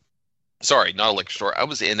 Sorry, not a liquor store. I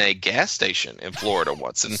was in a gas station in Florida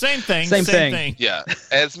once. And Same thing. Same thing. yeah,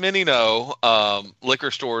 as many know,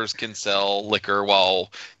 liquor stores can sell liquor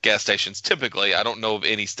while gas stations typically, I don't know of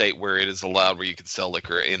any state where it is allowed where you can sell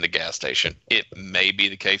liquor in the gas station. It may be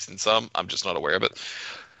the case in some. I'm just not aware of it.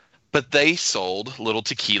 But they sold little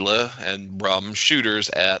tequila and rum shooters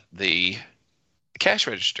at the cash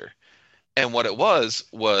register. And what it was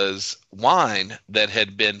wine that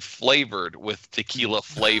had been flavored with tequila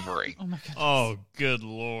flavoring. Oh my god. Oh, good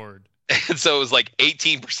Lord. And so it was like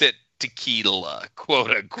 18% tequila,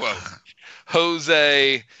 quote unquote.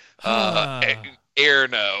 Jose, Erno,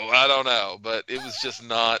 I don't know, but it was just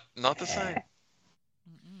not the same.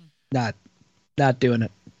 Not doing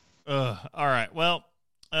it. All right. Well,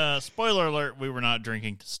 spoiler alert, we were not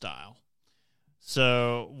drinking to style.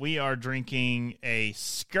 So we are drinking a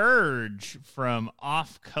Scourge from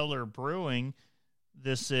Off Color Brewing.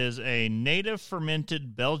 This is a native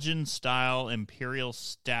fermented Belgian-style Imperial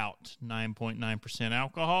Stout, 9.9%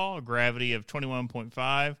 alcohol, a gravity of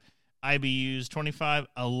 21.5, IBUs 25.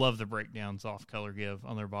 I love the breakdowns Off Color give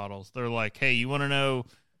on their bottles. They're like, hey, you want to know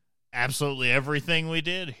absolutely everything we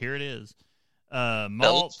did? Here it is.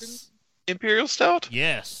 Malts. Imperial Stout?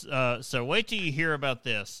 Yes. So wait till you hear about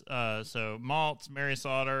this. So malts, Mary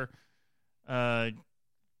Sauter, Cara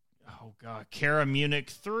Munich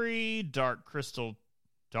 3, Dark Crystal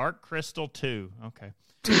 2. Okay.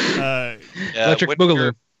 Electric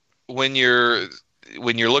Boogaloo. When you're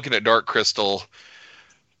looking at Dark Crystal,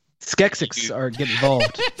 Skeksis are getting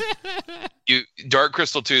involved. Dark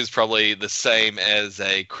Crystal 2 is probably the same as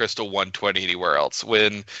a Crystal 120 anywhere else.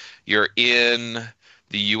 When you're in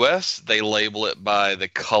the U.S., they label it by the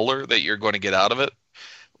color that you're going to get out of it.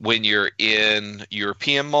 When you're in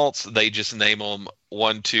European malts, they just name them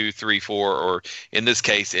 1, 2, 3, 4, or in this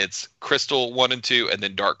case, it's Crystal 1 and 2, and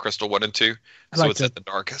then Dark Crystal 1 and 2. So it's at the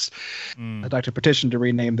darkest. I'd like to petition to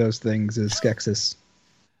rename those things as Skeksis.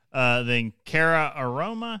 Then Cara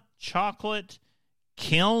Aroma, Chocolate,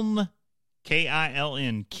 Kiln,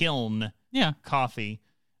 Kiln, Kiln, coffee.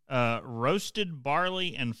 Roasted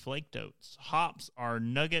barley and flaked oats. Hops are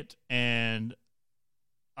Nugget and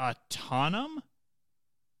Autumnum.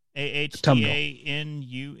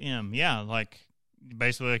 Ahtanum. Yeah, like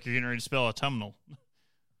basically like you're getting ready to spell autumnal.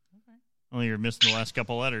 Okay. Only you're missing the last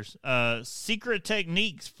couple letters. Secret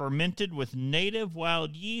techniques fermented with native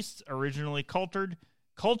wild yeasts, originally cultured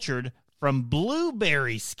from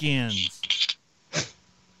blueberry skins.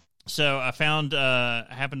 So I happened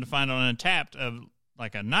to find on Untappd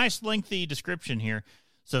like a nice lengthy description here.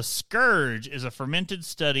 So Scourge is a fermented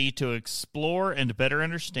study to explore and better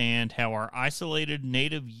understand how our isolated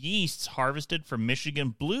native yeasts harvested from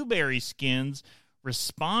Michigan blueberry skins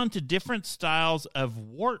respond to different styles of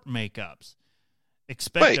wort makeups.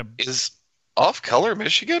 Is Off Color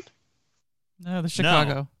Michigan? No, the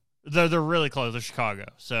Chicago. No, they're really close. They're Chicago.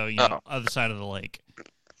 So, other side of the lake.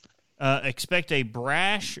 Expect a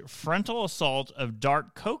brash frontal assault of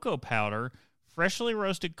dark cocoa powder, freshly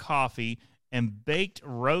roasted coffee, and baked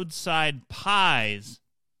roadside pies,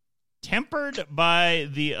 tempered by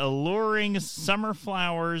the alluring summer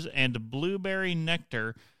flowers and blueberry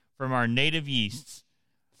nectar from our native yeasts.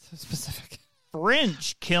 So specific.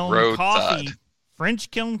 French kiln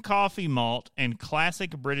coffee malt and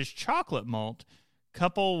classic British chocolate malt,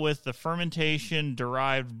 coupled with the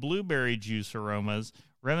fermentation-derived blueberry juice aromas,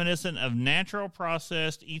 reminiscent of natural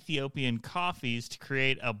processed Ethiopian coffees to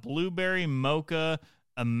create a blueberry mocha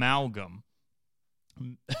amalgam.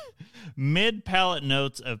 Mid-palate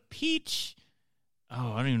notes of peach.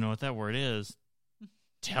 Oh, I don't even know what that word is.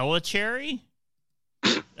 Telecherry?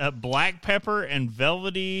 Black pepper and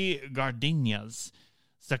velvety gardenias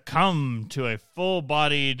succumb to a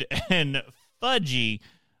full-bodied and fudgy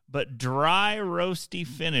but dry roasty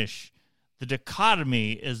finish. The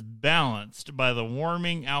dichotomy is balanced by the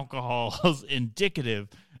warming alcohols indicative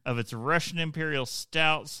of its Russian Imperial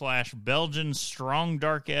Stout / Belgian Strong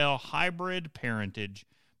Dark Ale hybrid parentage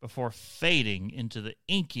before fading into the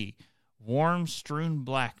inky, warm-strewn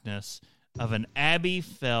blackness of an Abbey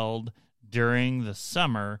Feld during the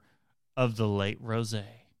summer of the late Rosé.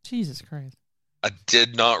 Jesus Christ. I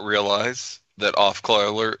did not realize that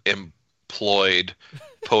Offclarler employed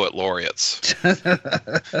poet laureates.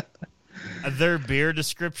 Their beer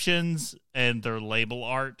descriptions and their label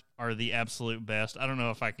art are the absolute best. I don't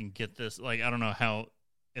know if I can get this. Like, I don't know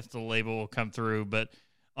if the label will come through, but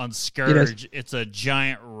on Scourge, it's a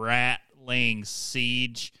giant rat laying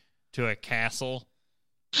siege to a castle.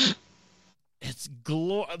 It's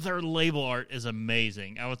their label art is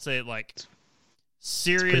amazing. I would say, like,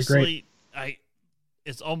 seriously,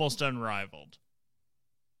 it's almost unrivaled.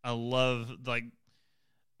 I love, like,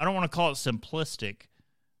 I don't want to call it simplistic,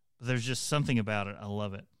 but there's just something about it. I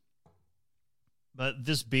love it. But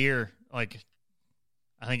this beer, like,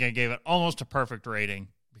 I think I gave it almost a perfect rating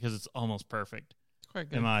because it's almost perfect. It's quite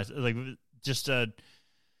good. In my eyes. Like, just a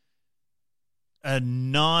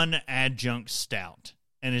non-adjunct stout.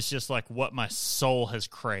 And it's just like what my soul has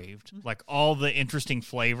craved. Like all the interesting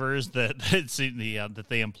flavors that that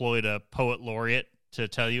they employed a poet laureate to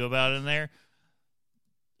tell you about in there.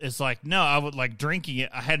 It's like, no, I would like drinking it.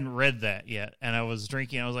 I hadn't read that yet. And I was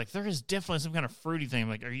drinking it. I was like, there is definitely some kind of fruity thing. I'm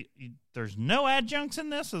like, there's no adjuncts in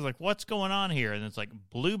this? I was like, what's going on here? And it's like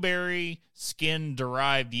blueberry skin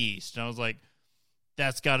derived yeast. And I was like,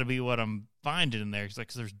 that's got to be what I'm finding in there. It's like,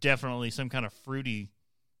 'cause there's definitely some kind of fruity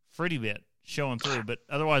bit showing through. But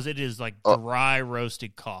otherwise, it is like dry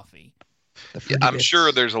roasted coffee. Yeah, I'm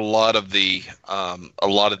sure there's a lot of the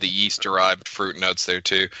yeast derived fruit notes there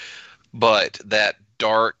too. But that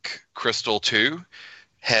Dark Crystal 2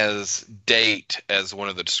 has date as one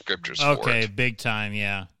of the descriptors for it. Okay, big time,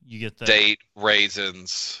 yeah. You get that. Date,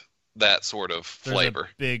 raisins, that sort of flavor.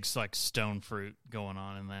 There's a big like stone fruit going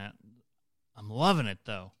on in that. I'm loving it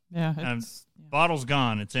though. Yeah. Bottle's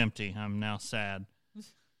gone. It's empty. I'm now sad.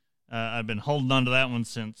 I've been holding on to that one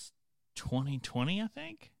since 2020, I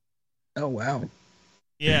think. Oh, wow.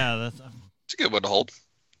 Yeah. It's a good one to hold.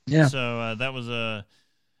 Yeah. So that was I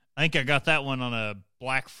think I got that one on a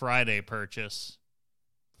Black Friday purchase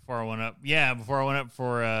before I went up. Yeah, before I went up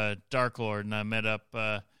for Dark Lord, and I met up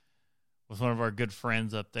with one of our good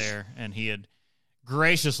friends up there, and he had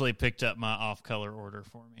graciously picked up my off-color order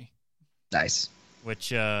for me. Nice.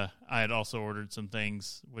 Which I had also ordered some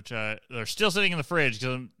things, which they're still sitting in the fridge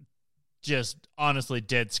because I'm just honestly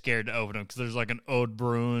dead scared to open them because there's like an Ode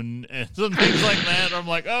Bruin and some things like that. I'm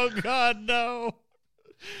like, oh God, no.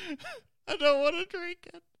 I don't want to drink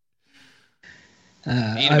it.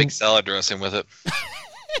 Eat a big salad dressing with it.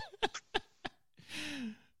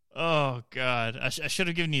 Oh God, I should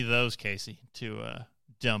have given you those, Casey, to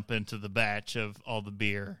dump into the batch of all the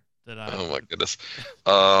beer that I. Oh my goodness.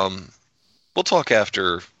 We'll talk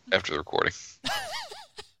after the recording.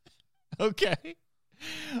 Okay.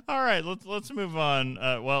 All right, let's move on.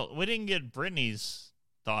 Well, we didn't get Brittany's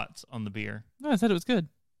thoughts on the beer. No, I said it was good.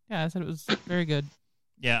 Yeah, I said it was very good.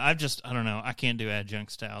 Yeah, I don't know. I can't do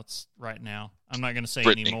adjunct stouts right now. I'm not going to say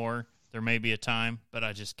Brittany. any more. There may be a time, but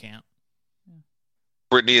I just can't.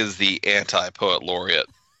 Brittany is the anti-poet laureate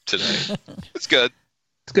today. It's good.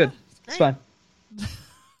 It's good. It's fine.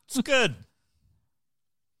 It's good.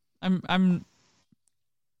 I'm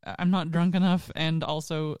not drunk enough, and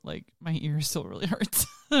also like my ear still really hurts.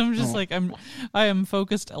 I'm just I am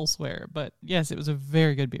focused elsewhere. But yes, it was a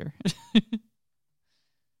very good beer.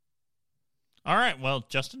 All right, well,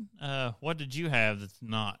 Justin, what did you have that's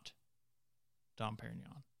not Dom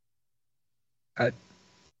Perignon? I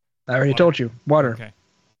already told you. Water. Okay.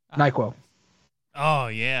 NyQuil. Oh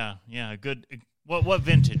yeah, good. What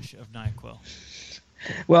vintage of NyQuil?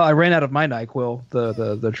 Well, I ran out of my NyQuil,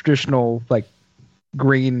 the traditional like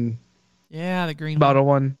green. Yeah, the green bottle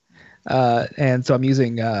one. And so I'm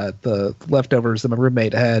using the leftovers that my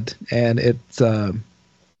roommate had, and it's the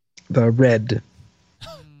red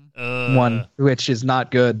one, which is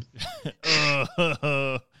not good.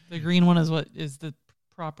 The green one is what is the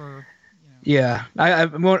proper. Yeah,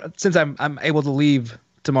 since I'm able to leave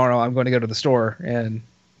tomorrow, I'm going to go to the store and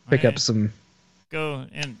pick up some. Go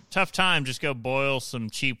in tough time. Just go boil some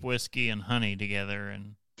cheap whiskey and honey together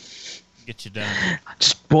and get you done.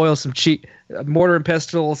 Just boil some cheap mortar and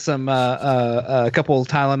pestle, some a couple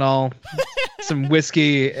Tylenol, some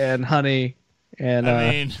whiskey and honey, and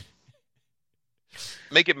I mean,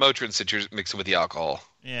 make it Motrin since you're mixing with the alcohol.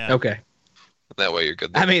 Yeah. Okay. That way you're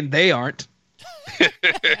good there. I mean, they aren't.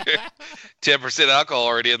 10% alcohol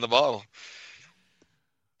already in the bottle.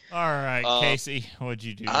 All right, Casey, what'd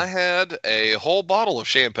you do? I had a whole bottle of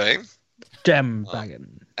champagne. Jambagen.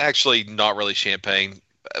 Actually, not really champagne.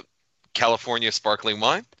 California sparkling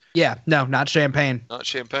wine. Yeah, no, not champagne. Not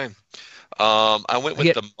champagne. I went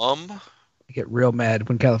with the Mum. I get real mad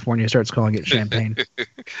when California starts calling it champagne.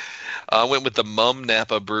 I went with the Mum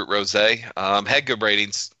Napa Brut Rosé. Had good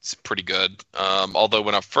ratings. It's pretty good. Although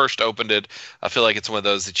when I first opened it, I feel like it's one of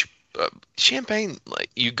those that you champagne, like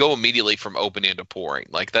you go immediately from opening to pouring.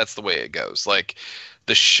 Like that's the way it goes. Like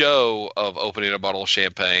the show of opening a bottle of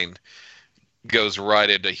champagne goes right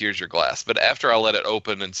into here's your glass. But after I let it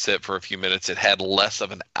open and sit for a few minutes, it had less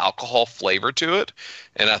of an alcohol flavor to it,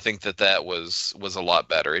 and I think that was a lot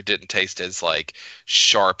better. It didn't taste as like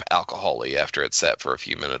sharp alcohol-y after it sat for a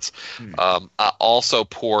few minutes. I also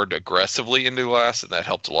poured aggressively into the glass, and that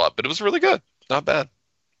helped a lot. But it was really good, not bad.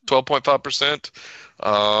 12.5%.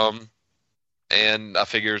 And I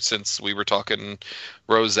figured since we were talking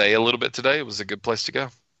rosé a little bit today, it was a good place to go.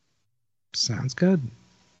 Sounds good.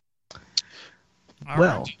 All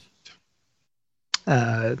well,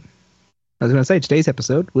 right. I was going to say today's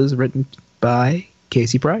episode was written by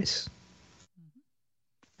Casey Price,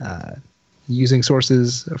 using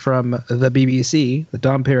sources from the BBC, the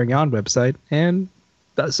Dom Perignon website, and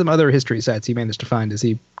some other history sites he managed to find as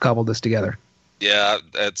he cobbled this together. Yeah,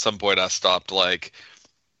 at some point I stopped like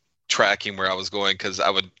tracking where I was going because I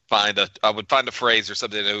would find a phrase or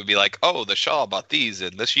something and it would be like, oh, the Shah bought these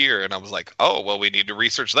in this year, and I was like, oh, well, we need to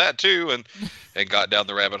research that too, and got down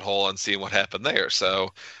the rabbit hole and seeing what happened there.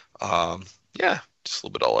 So yeah, just a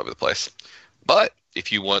little bit all over the place. But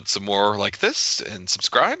if you want some more like this and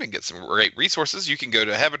subscribe and get some great resources, you can go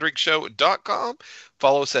to haveadrinkshow.com.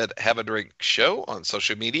 Follow us at Have a Drink Show on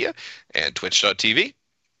social media and twitch.tv.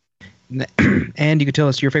 And you can tell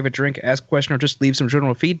us your favorite drink, ask a question, or just leave some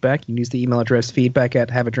general feedback. You can use the email address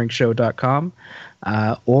feedback@haveadrinkshow.com.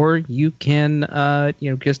 Or you can,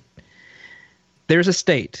 just, there's a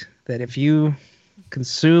state that if you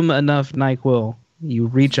consume enough NyQuil, you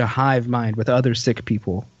reach a hive mind with other sick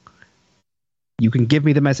people. You can give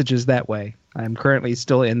me the messages that way. I'm currently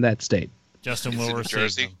still in that state. Justin will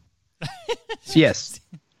receive them. Yes.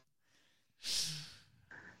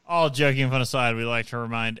 All joking fun aside, we like to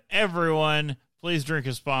remind everyone, please drink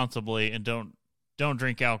responsibly and don't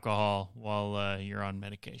drink alcohol while you're on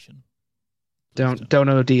medication. Don't OD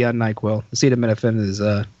on NyQuil. Acetaminophen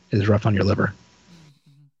is rough on your liver.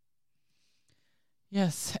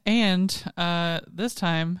 Yes, and this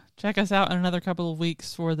time, check us out in another couple of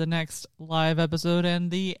weeks for the next live episode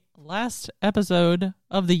and the last episode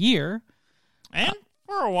of the year. And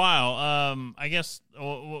for a while, I guess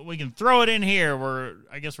we can throw it in here. We're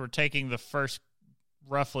taking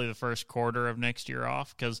roughly the first quarter of next year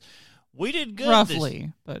off because we did good.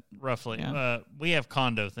 Roughly. Yeah. We have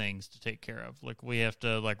condo things to take care of. Like we have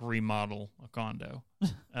to remodel a condo.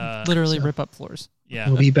 Literally rip up floors. Yeah,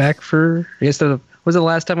 we'll be back for. I guess was the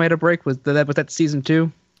last time we had a break? Was that season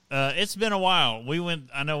 2? It's been a while.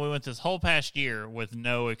 I know we went this whole past year with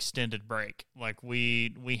no extended break. Like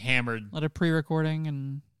we hammered a lot of pre-recording,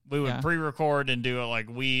 and we would pre-record and do it. Like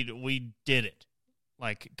we did it.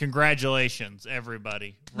 Like congratulations,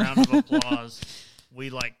 everybody! Round of applause. We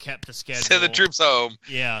kept the schedule. Send the troops home.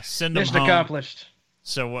 Yeah, send them home. Mission accomplished.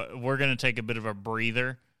 So we're gonna take a bit of a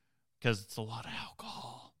breather because it's a lot of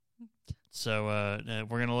alcohol. So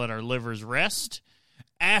we're gonna let our livers rest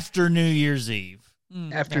after New Year's Eve.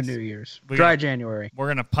 After New Year's. Dry January. We're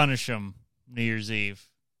going to punish them New Year's Eve.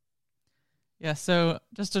 Yeah, so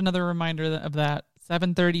just another reminder of that.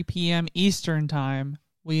 7:30 p.m. Eastern Time,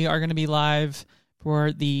 we are going to be live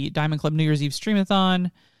for the Diamond Club New Year's Eve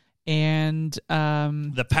Streamathon. And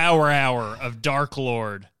the Power Hour of Dark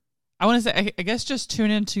Lord. I want to say, I guess just tune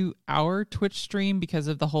into our Twitch stream because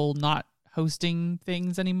of the whole not hosting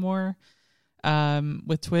things anymore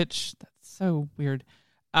with Twitch. That's so weird.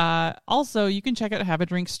 Also, you can check out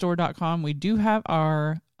haveadrinkstore.com. We do have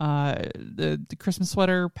our the Christmas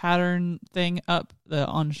sweater pattern thing up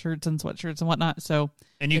on shirts and sweatshirts and whatnot. So,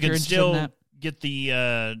 and you can still get the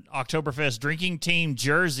Oktoberfest drinking team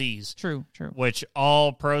jerseys. True. Which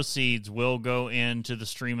all proceeds will go into the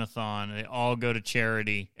Streamathon. They all go to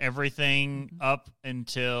charity. Everything up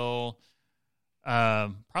until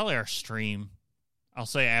probably our stream. I'll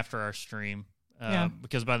say after our stream,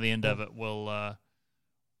 because by the end of it, we'll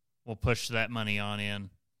push that money on in.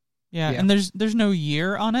 Yeah, and there's no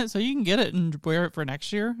year on it, so you can get it and wear it for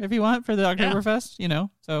next year if you want for the Oktoberfest,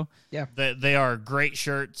 So yeah, they are great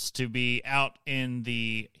shirts to be out in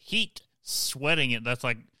the heat, sweating it. That's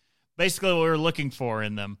basically what we were looking for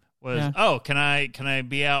in them. Can I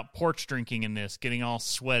be out porch drinking in this, getting all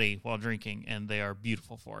sweaty while drinking? And they are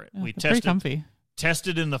beautiful for it. Yeah, pretty comfy.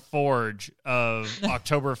 tested in the forge of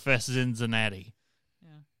Oktoberfest Cincinnati.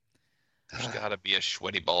 There's got to be a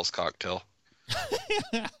sweaty balls cocktail.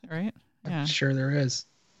 Right? Yeah. I'm sure there is.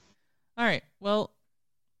 All right. Well,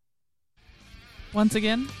 once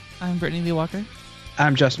again, I'm Brittany Lee Walker.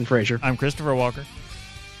 I'm Justin Frazier. I'm Christopher Walker.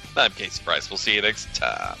 I'm Casey Price. We'll see you next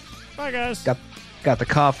time. Bye, guys. Got the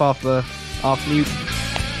cough off mute.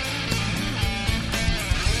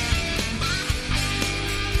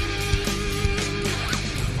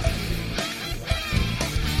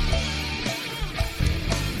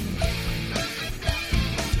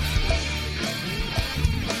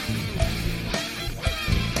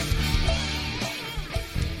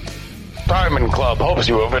 Diamond Club hopes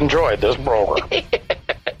you have enjoyed this program.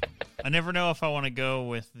 I never know if I want to go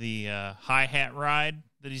with the hi-hat ride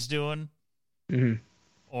that he's doing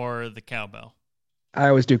or the cowbell. I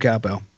always do cowbell.